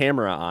has a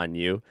camera on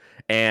you,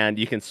 and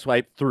you can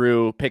swipe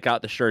through, pick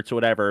out the shirts or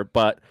whatever,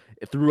 but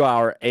through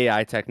our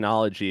AI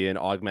technology and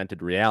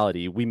augmented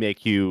reality, we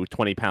make you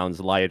 20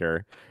 pounds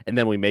lighter, and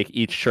then we make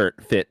each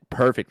shirt fit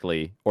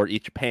perfectly, or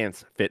each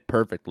pants fit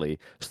perfectly,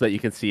 so that you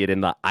can see it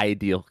in the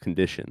ideal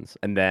conditions.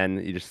 And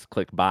then you just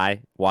click buy,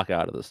 walk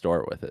out of the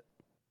store with it.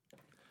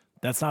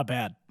 That's not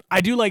bad.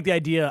 I do like the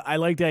idea. I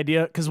like the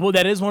idea because,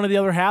 that is one of the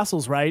other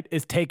hassles, right?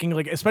 Is taking,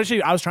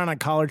 especially I was trying on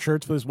collared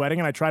shirts for this wedding,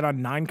 and I tried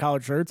on 9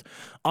 collared shirts,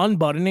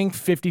 unbuttoning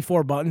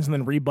 54 buttons and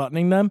then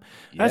rebuttoning them.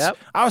 Yep.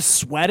 I was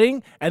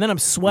sweating, and then I'm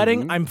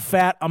sweating. I'm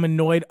fat. I'm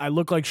annoyed. I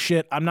look like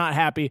shit. I'm not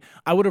happy.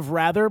 I would have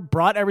rather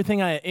brought everything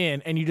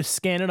in, and you just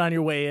scan it on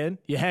your way in.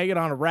 You hang it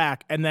on a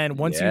rack, and then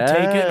once you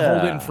take it,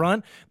 hold it in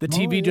front, the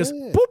TV just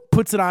boop,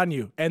 puts it on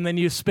you, and then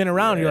you spin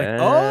around. And you're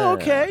like, oh,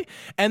 okay.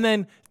 And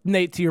then,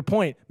 Nate, to your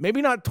point,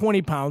 maybe not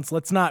 20 pounds.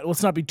 Let's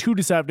not be too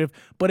deceptive,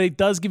 but it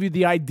does give you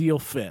the ideal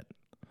fit.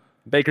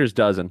 Baker's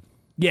dozen.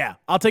 Yeah,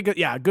 I'll take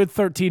a good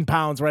 13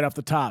 pounds right off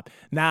the top.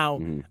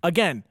 Now,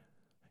 again,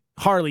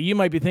 Harley, you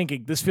might be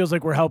thinking, this feels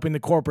like we're helping the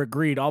corporate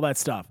greed, all that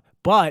stuff.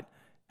 But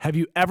Have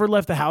you ever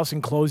left the house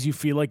in clothes you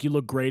feel like you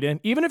look great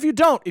in? Even if you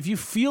don't, if you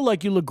feel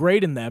like you look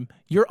great in them,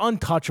 you're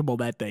untouchable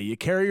that day. You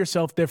carry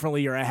yourself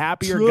differently. You're a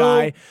happier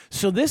guy.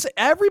 So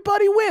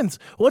everybody wins.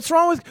 What's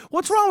wrong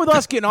with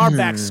us getting our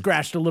backs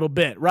scratched a little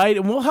bit, right?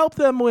 And we'll help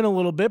them win a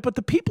little bit, but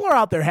the people are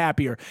out there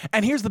happier.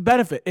 And here's the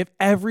benefit. If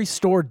every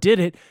store did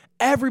it,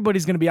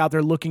 everybody's going to be out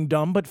there looking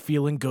dumb but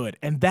feeling good.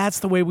 And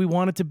that's the way we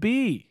want it to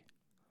be.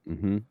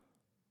 Mm-hmm.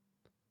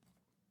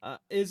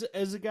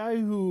 As a guy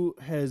who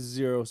has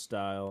zero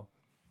style,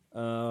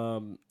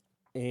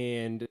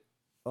 and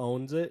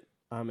owns it,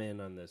 I'm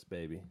in on this,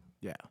 baby.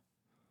 Yeah.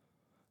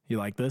 You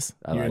like this?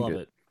 I love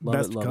it. Love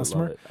Best it, love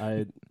customer? it, love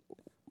it.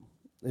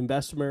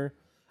 Investor,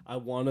 I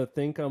want to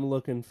think I'm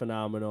looking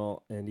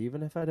phenomenal, and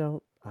even if I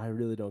don't, I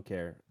really don't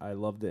care. I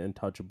love the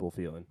untouchable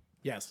feeling.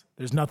 Yes.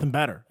 There's nothing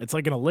better. It's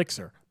like an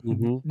elixir.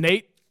 Mm-hmm.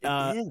 Nate,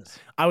 I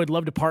would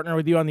love to partner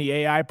with you on the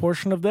AI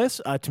portion of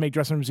this to make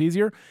dressing rooms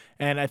easier,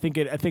 and I think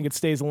it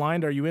stays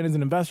aligned. Are you in as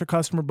an investor,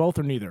 customer, both,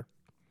 or neither?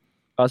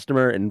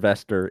 Customer,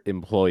 investor,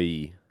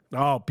 employee.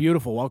 Oh,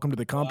 beautiful. Welcome to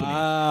the company.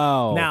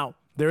 Wow. Now,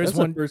 that's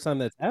the first time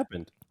that's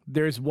happened.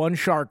 There's one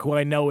shark who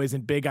I know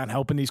isn't big on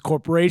helping these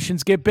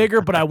corporations get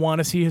bigger, but I want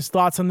to see his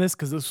thoughts on this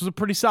because this was a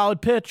pretty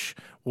solid pitch.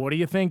 What do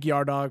you think,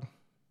 Yardog?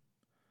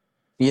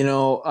 You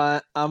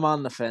know, I'm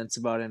on the fence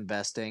about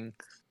investing.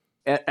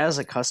 As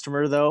a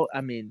customer, though,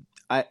 I mean,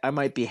 I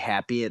might be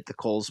happy at the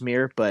Kohl's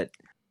mirror, but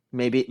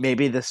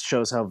maybe this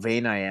shows how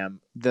vain I am.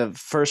 The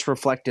first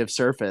reflective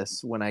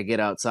surface when I get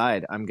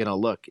outside, I'm going to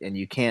look, and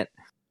you can't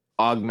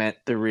augment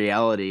the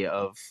reality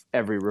of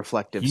every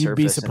reflective You'd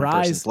be surface in a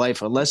surprised. person's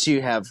life unless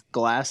you have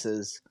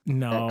glasses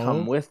No. that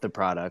come with the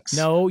products.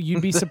 No,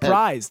 you'd be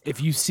surprised.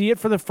 If you see it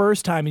for the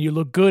first time and you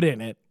look good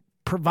in it,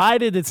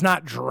 provided it's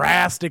not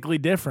drastically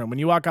different. When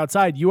you walk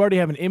outside, you already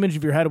have an image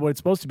of your head of what it's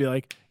supposed to be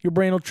like. Your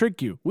brain will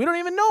trick you. We don't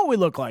even know what we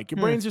look like. Your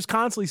brain's just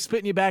constantly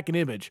spitting you back an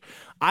image.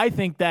 I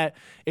think that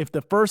if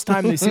the first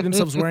time they see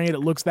themselves wearing it, it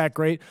looks that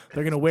great,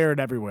 they're going to wear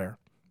it everywhere.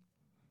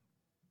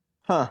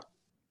 Huh.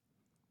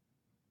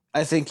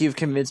 I think you've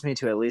convinced me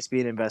to at least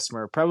be an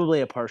investor,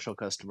 probably a partial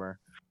customer.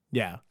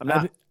 Yeah. I'm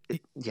not.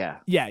 Yeah.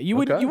 Yeah, you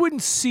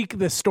wouldn't seek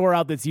the store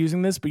out that's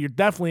using this, but you're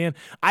definitely in.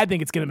 I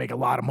think it's going to make a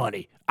lot of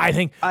money. I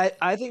think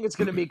it's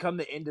going to become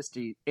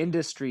the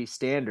industry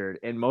standard,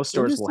 and most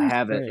stores will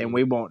have it, and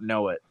we won't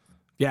know it.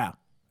 Yeah,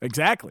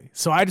 exactly.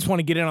 So I just want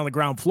to get in on the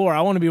ground floor.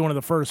 I want to be one of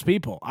the first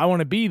people. I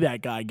want to be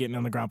that guy getting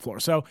on the ground floor.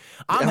 So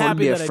I'm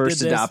happy that I did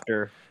this.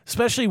 Adopter.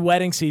 Especially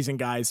wedding season,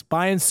 guys.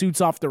 Buying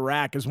suits off the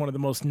rack is one of the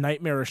most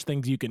nightmarish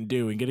things you can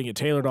do, and getting it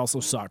tailored also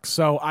sucks.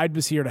 So I'm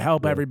just here to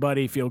help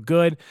everybody feel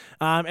good.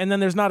 And then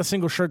there's not a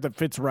single shirt that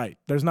fits right.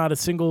 There's not a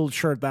single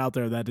shirt out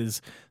there that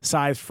is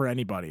sized for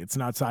anybody. It's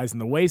not sized in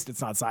the waist.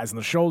 It's not sized in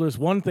the shoulders.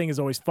 One thing is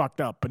always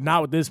fucked up, but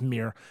not with this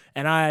mirror.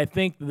 And I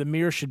think the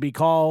mirror should be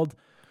called...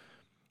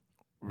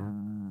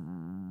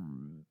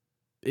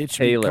 It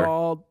should Taylor. be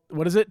called...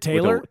 What is it?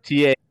 Taylor?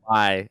 Tailor.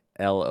 I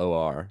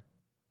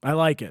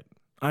like it.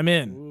 I'm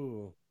in.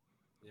 Ooh.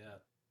 Yeah.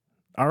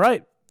 All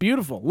right.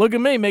 Beautiful. Look at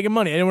me making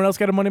money. Anyone else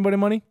got a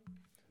money?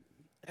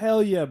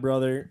 Hell yeah,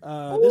 brother.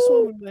 This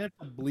one we're going to have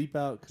to bleep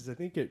out because I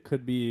think it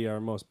could be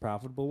our most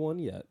profitable one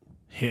yet.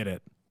 Hit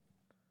it.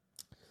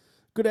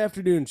 Good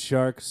afternoon,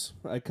 Sharks.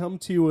 I come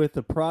to you with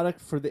a product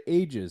for the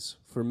ages,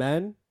 for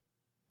men,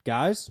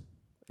 guys,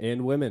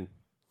 and women.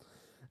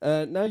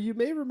 Now, you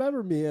may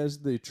remember me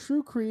as the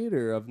true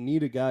creator of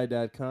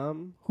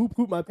NeedAGuy.com,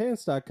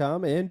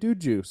 HoopHoopMyPants.com, and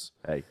Dude Juice.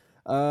 Hey.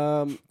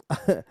 I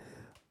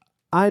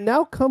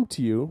now come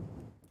to you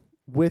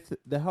with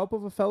the help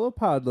of a fellow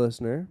pod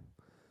listener,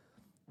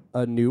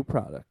 a new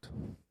product.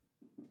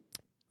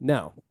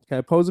 Now, can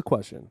I pose a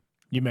question?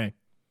 You may.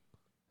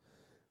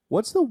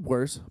 What's the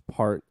worst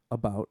part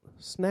about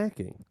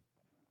snacking?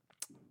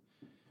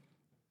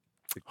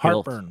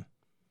 Heartburn.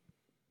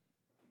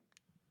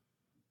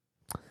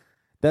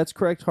 That's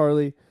correct,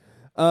 Harley.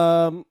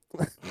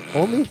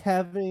 Only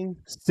having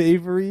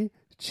savory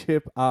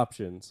chip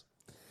options.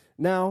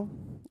 Now,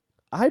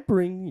 I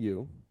bring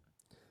you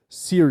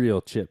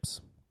cereal chips.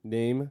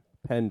 Name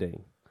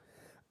pending.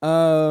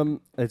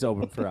 It's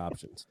open for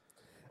options.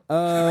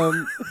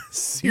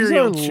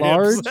 Cereal these chips.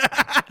 are large.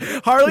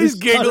 Harley's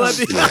giggle at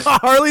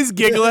Harley's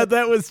giggle at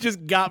that was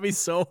just got me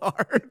so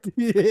hard.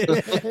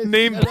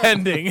 Name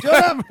pending. Shut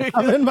up!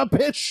 I'm in my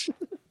pitch.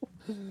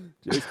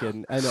 Just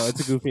kidding. I know it's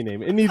a goofy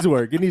name. It needs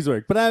work.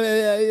 But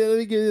let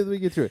me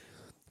get through it.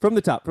 From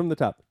the top.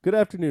 Good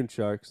afternoon,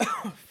 Sharks.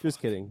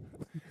 Just kidding.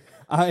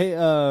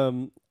 I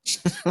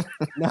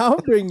now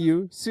bring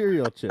you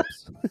cereal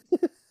chips.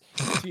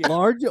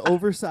 Large,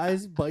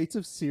 oversized bites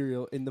of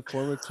cereal in the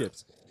form of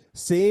chips.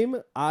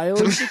 Same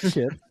aisle as the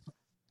chip,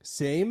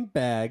 same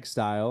bag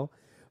style,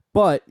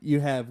 but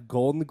you have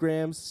Golden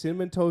Grams,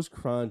 Cinnamon Toast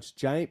Crunch,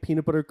 Giant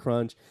Peanut Butter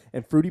Crunch,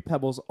 and Fruity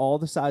Pebbles, all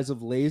the size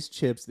of Lay's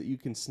chips that you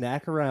can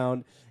snack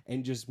around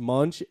and just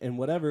munch and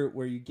whatever,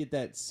 where you get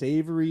that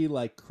savory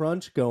like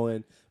crunch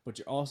going, but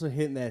you're also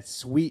hitting that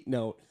sweet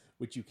note,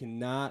 which you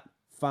cannot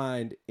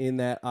find in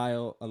that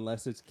aisle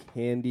unless it's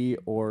candy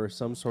or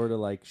some sort of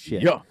like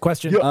shit.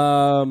 Question.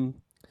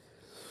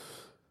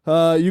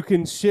 You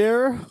can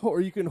share or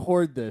you can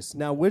hoard this.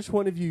 Now, which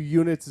one of you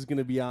units is going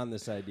to be on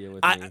this idea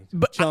with me?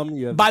 Chum,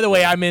 you have by the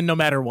way, I'm in no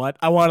matter what.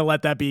 I want to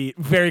let that be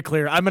very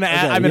clear. I'm gonna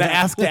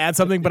ask to add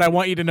something, but I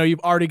want you to know you've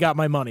already got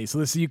my money.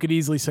 So you could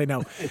easily say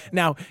no.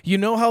 Now, you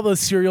know how those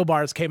cereal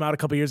bars came out a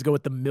couple years ago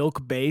with the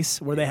milk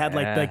base, where they had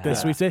like the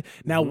sweet stuff.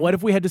 Now, what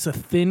if we had just a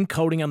thin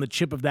coating on the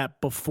chip of that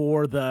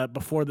before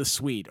the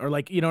sweet, or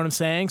like, you know what I'm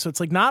saying? So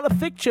it's like not a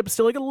thick chip,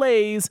 still like a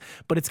Lay's,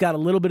 but it's got a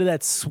little bit of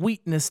that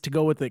sweetness to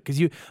go with it,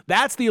 because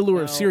that's the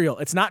allure of cereal.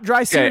 It's not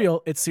dry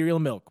cereal, it's cereal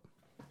milk.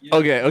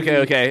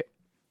 Okay.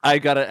 I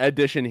got an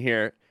addition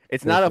here.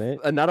 It's not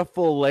a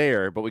full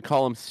layer, but we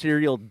call them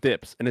cereal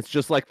dips, and it's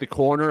just like the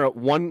corner of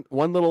one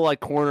little like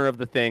corner of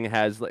the thing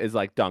is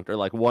like dunked, or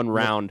like one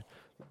round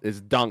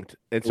is dunked,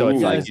 and so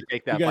it's like you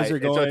take that bite.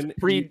 So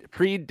it's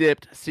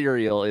pre-dipped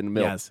cereal in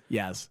milk.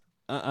 Yes.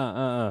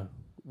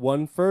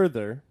 One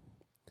further.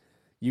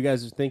 You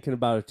guys are thinking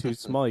about it too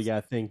small. You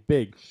gotta think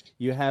big.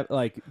 You have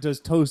does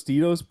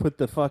Tostitos put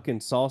the fucking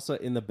salsa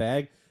in the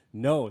bag?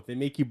 No, they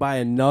make you buy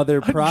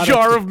another product.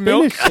 Jar of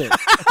milk.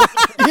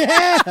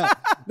 Yeah.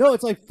 No,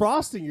 it's like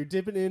frosting. You're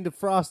dipping it into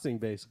frosting,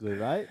 basically,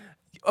 right?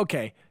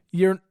 Okay,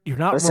 you're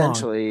not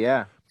essentially wrong.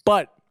 Yeah.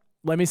 But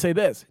let me say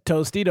this: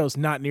 Tostitos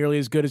not nearly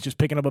as good as just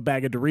picking up a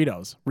bag of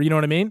Doritos. You know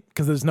what I mean?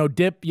 Because there's no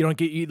dip. You don't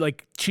get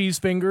like cheese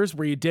fingers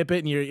where you dip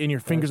it and your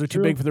fingers are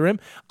too big for the rim.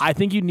 I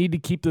think you need to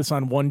keep this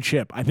on one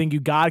chip. I think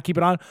you got to keep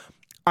it on.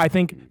 I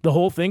think the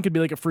whole thing could be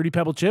like a Fruity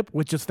Pebble chip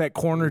with just that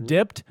corner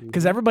dipped,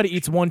 because everybody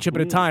eats one chip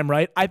at a time,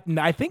 right?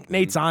 I think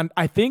Nate's on.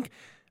 I think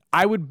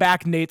I would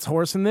back Nate's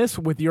horse in this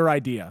with your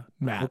idea,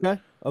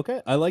 Matt.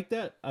 Okay, I like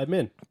that. I'm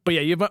in. But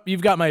yeah,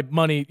 you've got my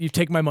money. You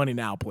take my money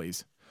now,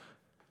 please.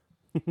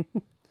 We're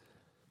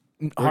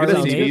going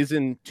to see these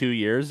in 2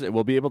 years.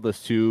 We'll be able to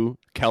sue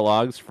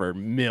Kellogg's for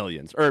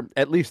millions, or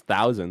at least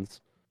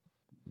thousands.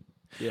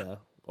 Yeah,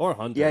 or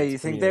hundreds. Yeah, you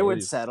think they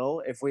would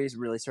settle if we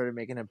really started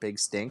making a big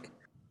stink?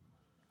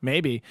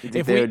 Maybe. You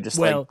think they would just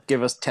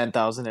give us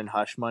 $10,000 in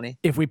hush money?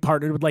 If we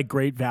partnered with like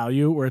Great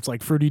Value, where it's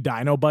like Fruity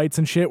Dino Bites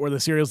and shit, where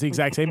the cereal's the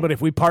exact same, but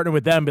if we partner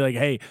with them, be like,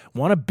 hey,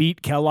 want to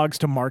beat Kellogg's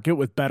to market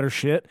with better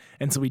shit?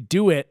 And so we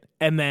do it,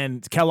 and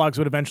then Kellogg's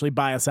would eventually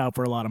buy us out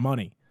for a lot of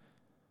money.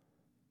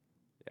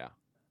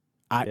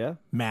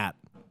 Matt,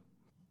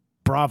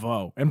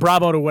 bravo, and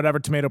bravo to whatever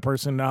tomato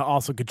person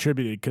also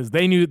contributed, because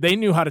they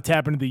knew how to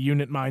tap into the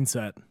unit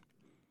mindset.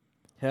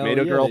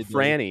 Tomato girl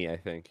Franny, I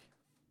think.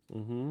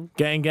 Mm-hmm.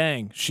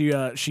 Gang. She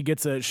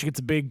gets a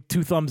big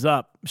 2 thumbs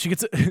up. She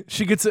gets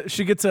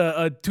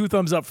a 2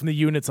 thumbs up from the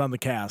units on the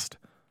cast.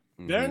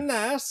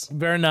 Mm-hmm.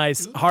 Very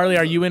nice. Harley,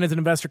 are you in as an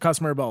investor,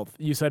 customer, or both?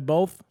 You said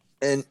both.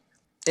 An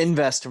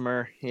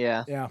investor,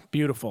 yeah. Yeah,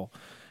 beautiful.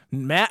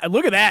 Matt,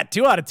 look at that.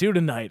 2 out of 2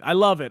 tonight. I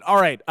love it. All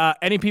right.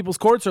 Any people's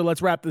courts, or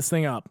let's wrap this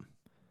thing up?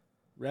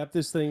 Wrap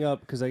this thing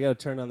up, because I got to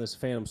turn on this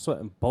fan. I'm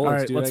sweating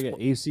bullets, dude. I get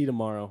AC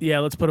tomorrow. Yeah,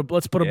 let's put a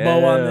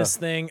bow on this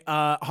thing.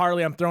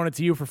 Harley, I'm throwing it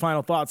to you for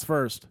final thoughts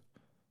first.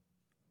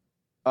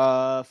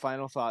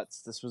 Final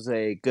thoughts. This was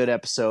a good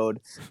episode.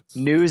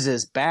 News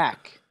is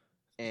back,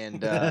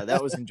 and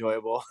that was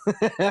enjoyable.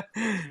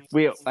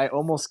 I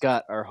almost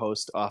got our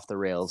host off the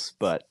rails,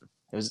 but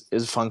it was a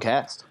fun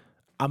cast.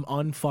 I'm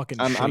unfucking.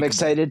 I'm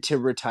excited to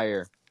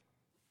retire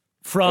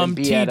from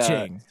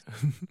teaching.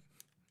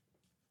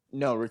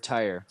 No,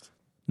 retire.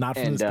 Not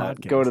from this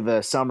podcast. Go to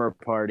the summer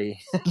party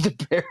at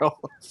the Barrel.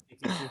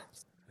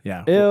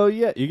 Yeah. Hell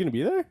yeah. You gonna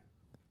be there?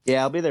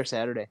 Yeah, I'll be there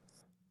Saturday.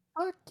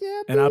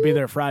 And I'll be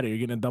there Friday. You're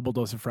getting a double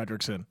dose of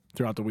Fredrickson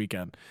throughout the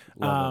weekend.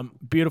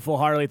 Beautiful,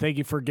 Harley. Thank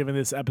you for giving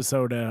this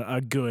episode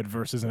a good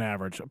versus an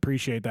average.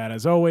 Appreciate that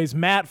as always.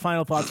 Matt,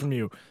 final thoughts from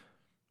you.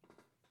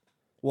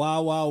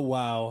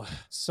 Wow.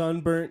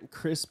 Sunburnt,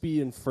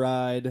 crispy, and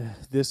fried.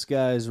 This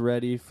guy's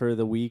ready for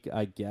the week,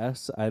 I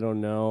guess. I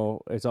don't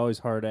know. It's always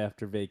hard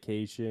after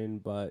vacation,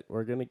 but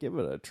we're going to give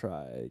it a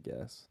try, I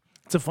guess.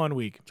 It's a fun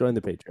week. Join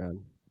the Patreon.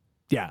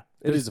 Yeah.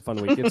 It is a fun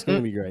week. It's going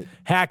to be great.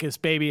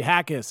 Hackus, baby.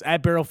 Hackus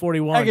at Barrel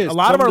 41. A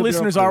lot of our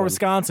listeners are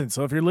Wisconsin.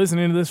 So if you're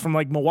listening to this from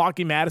like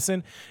Milwaukee,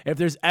 Madison, if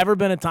there's ever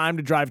been a time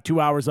to drive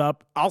 2 hours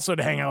up, also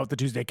to hang out with the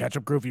Tuesday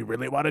Catch-Up crew if you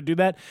really want to do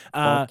that,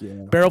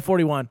 Barrel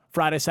 41,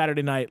 Friday,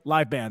 Saturday night,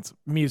 live bands,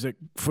 music,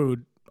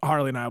 food.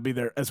 Harley and I will be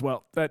there as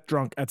well,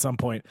 drunk at some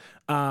point.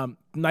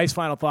 Nice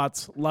final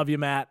thoughts. Love you,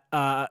 Matt.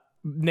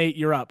 Nate,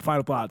 you're up.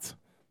 Final thoughts.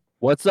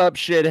 What's up,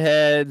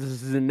 shitheads?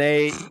 This is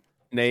Nate.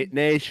 Nate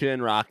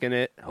Nation, rocking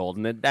it,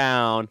 holding it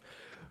down.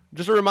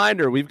 Just a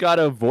reminder, we've got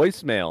a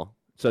voicemail.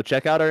 So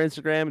check out our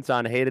Instagram. It's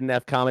on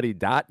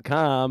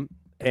haydenfcomedy.com.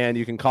 And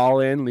you can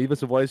call in, leave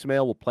us a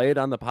voicemail. We'll play it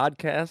on the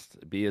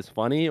podcast. Be as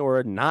funny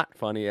or not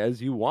funny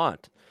as you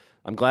want.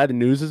 I'm glad the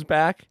news is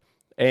back.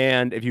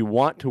 And if you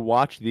want to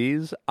watch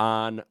these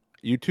on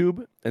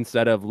YouTube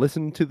instead of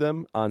listen to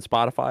them on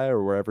Spotify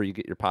or wherever you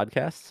get your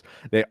podcasts,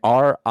 they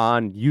are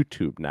on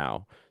YouTube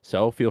now.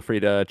 So feel free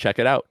to check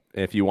it out.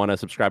 If you want to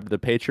subscribe to the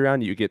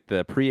Patreon, you get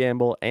the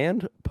preamble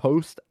and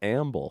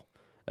post-amble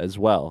as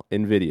well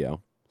in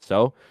video.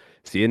 So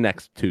see you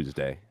next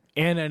Tuesday.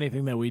 And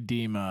anything that we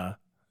deem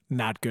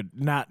not good,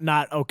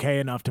 not okay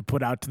enough to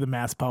put out to the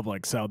mass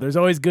public. So there's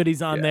always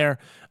goodies on there.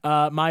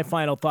 My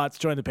final thoughts: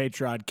 join the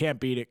Patreon. Can't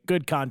beat it.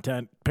 Good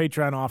content.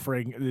 Patreon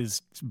offering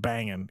is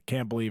banging.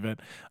 Can't believe it.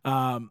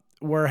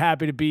 We're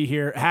happy to be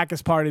here.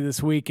 Hackers party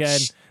this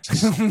weekend.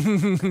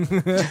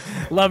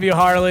 Love you,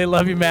 Harley.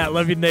 Love you, Matt.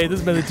 Love you, Nate. This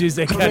has been the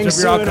Tuesday Catch-Up.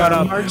 You're all caught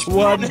up.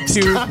 1,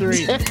 2, 3.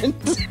 He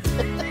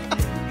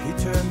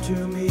turned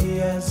to me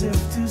as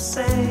if to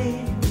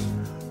say,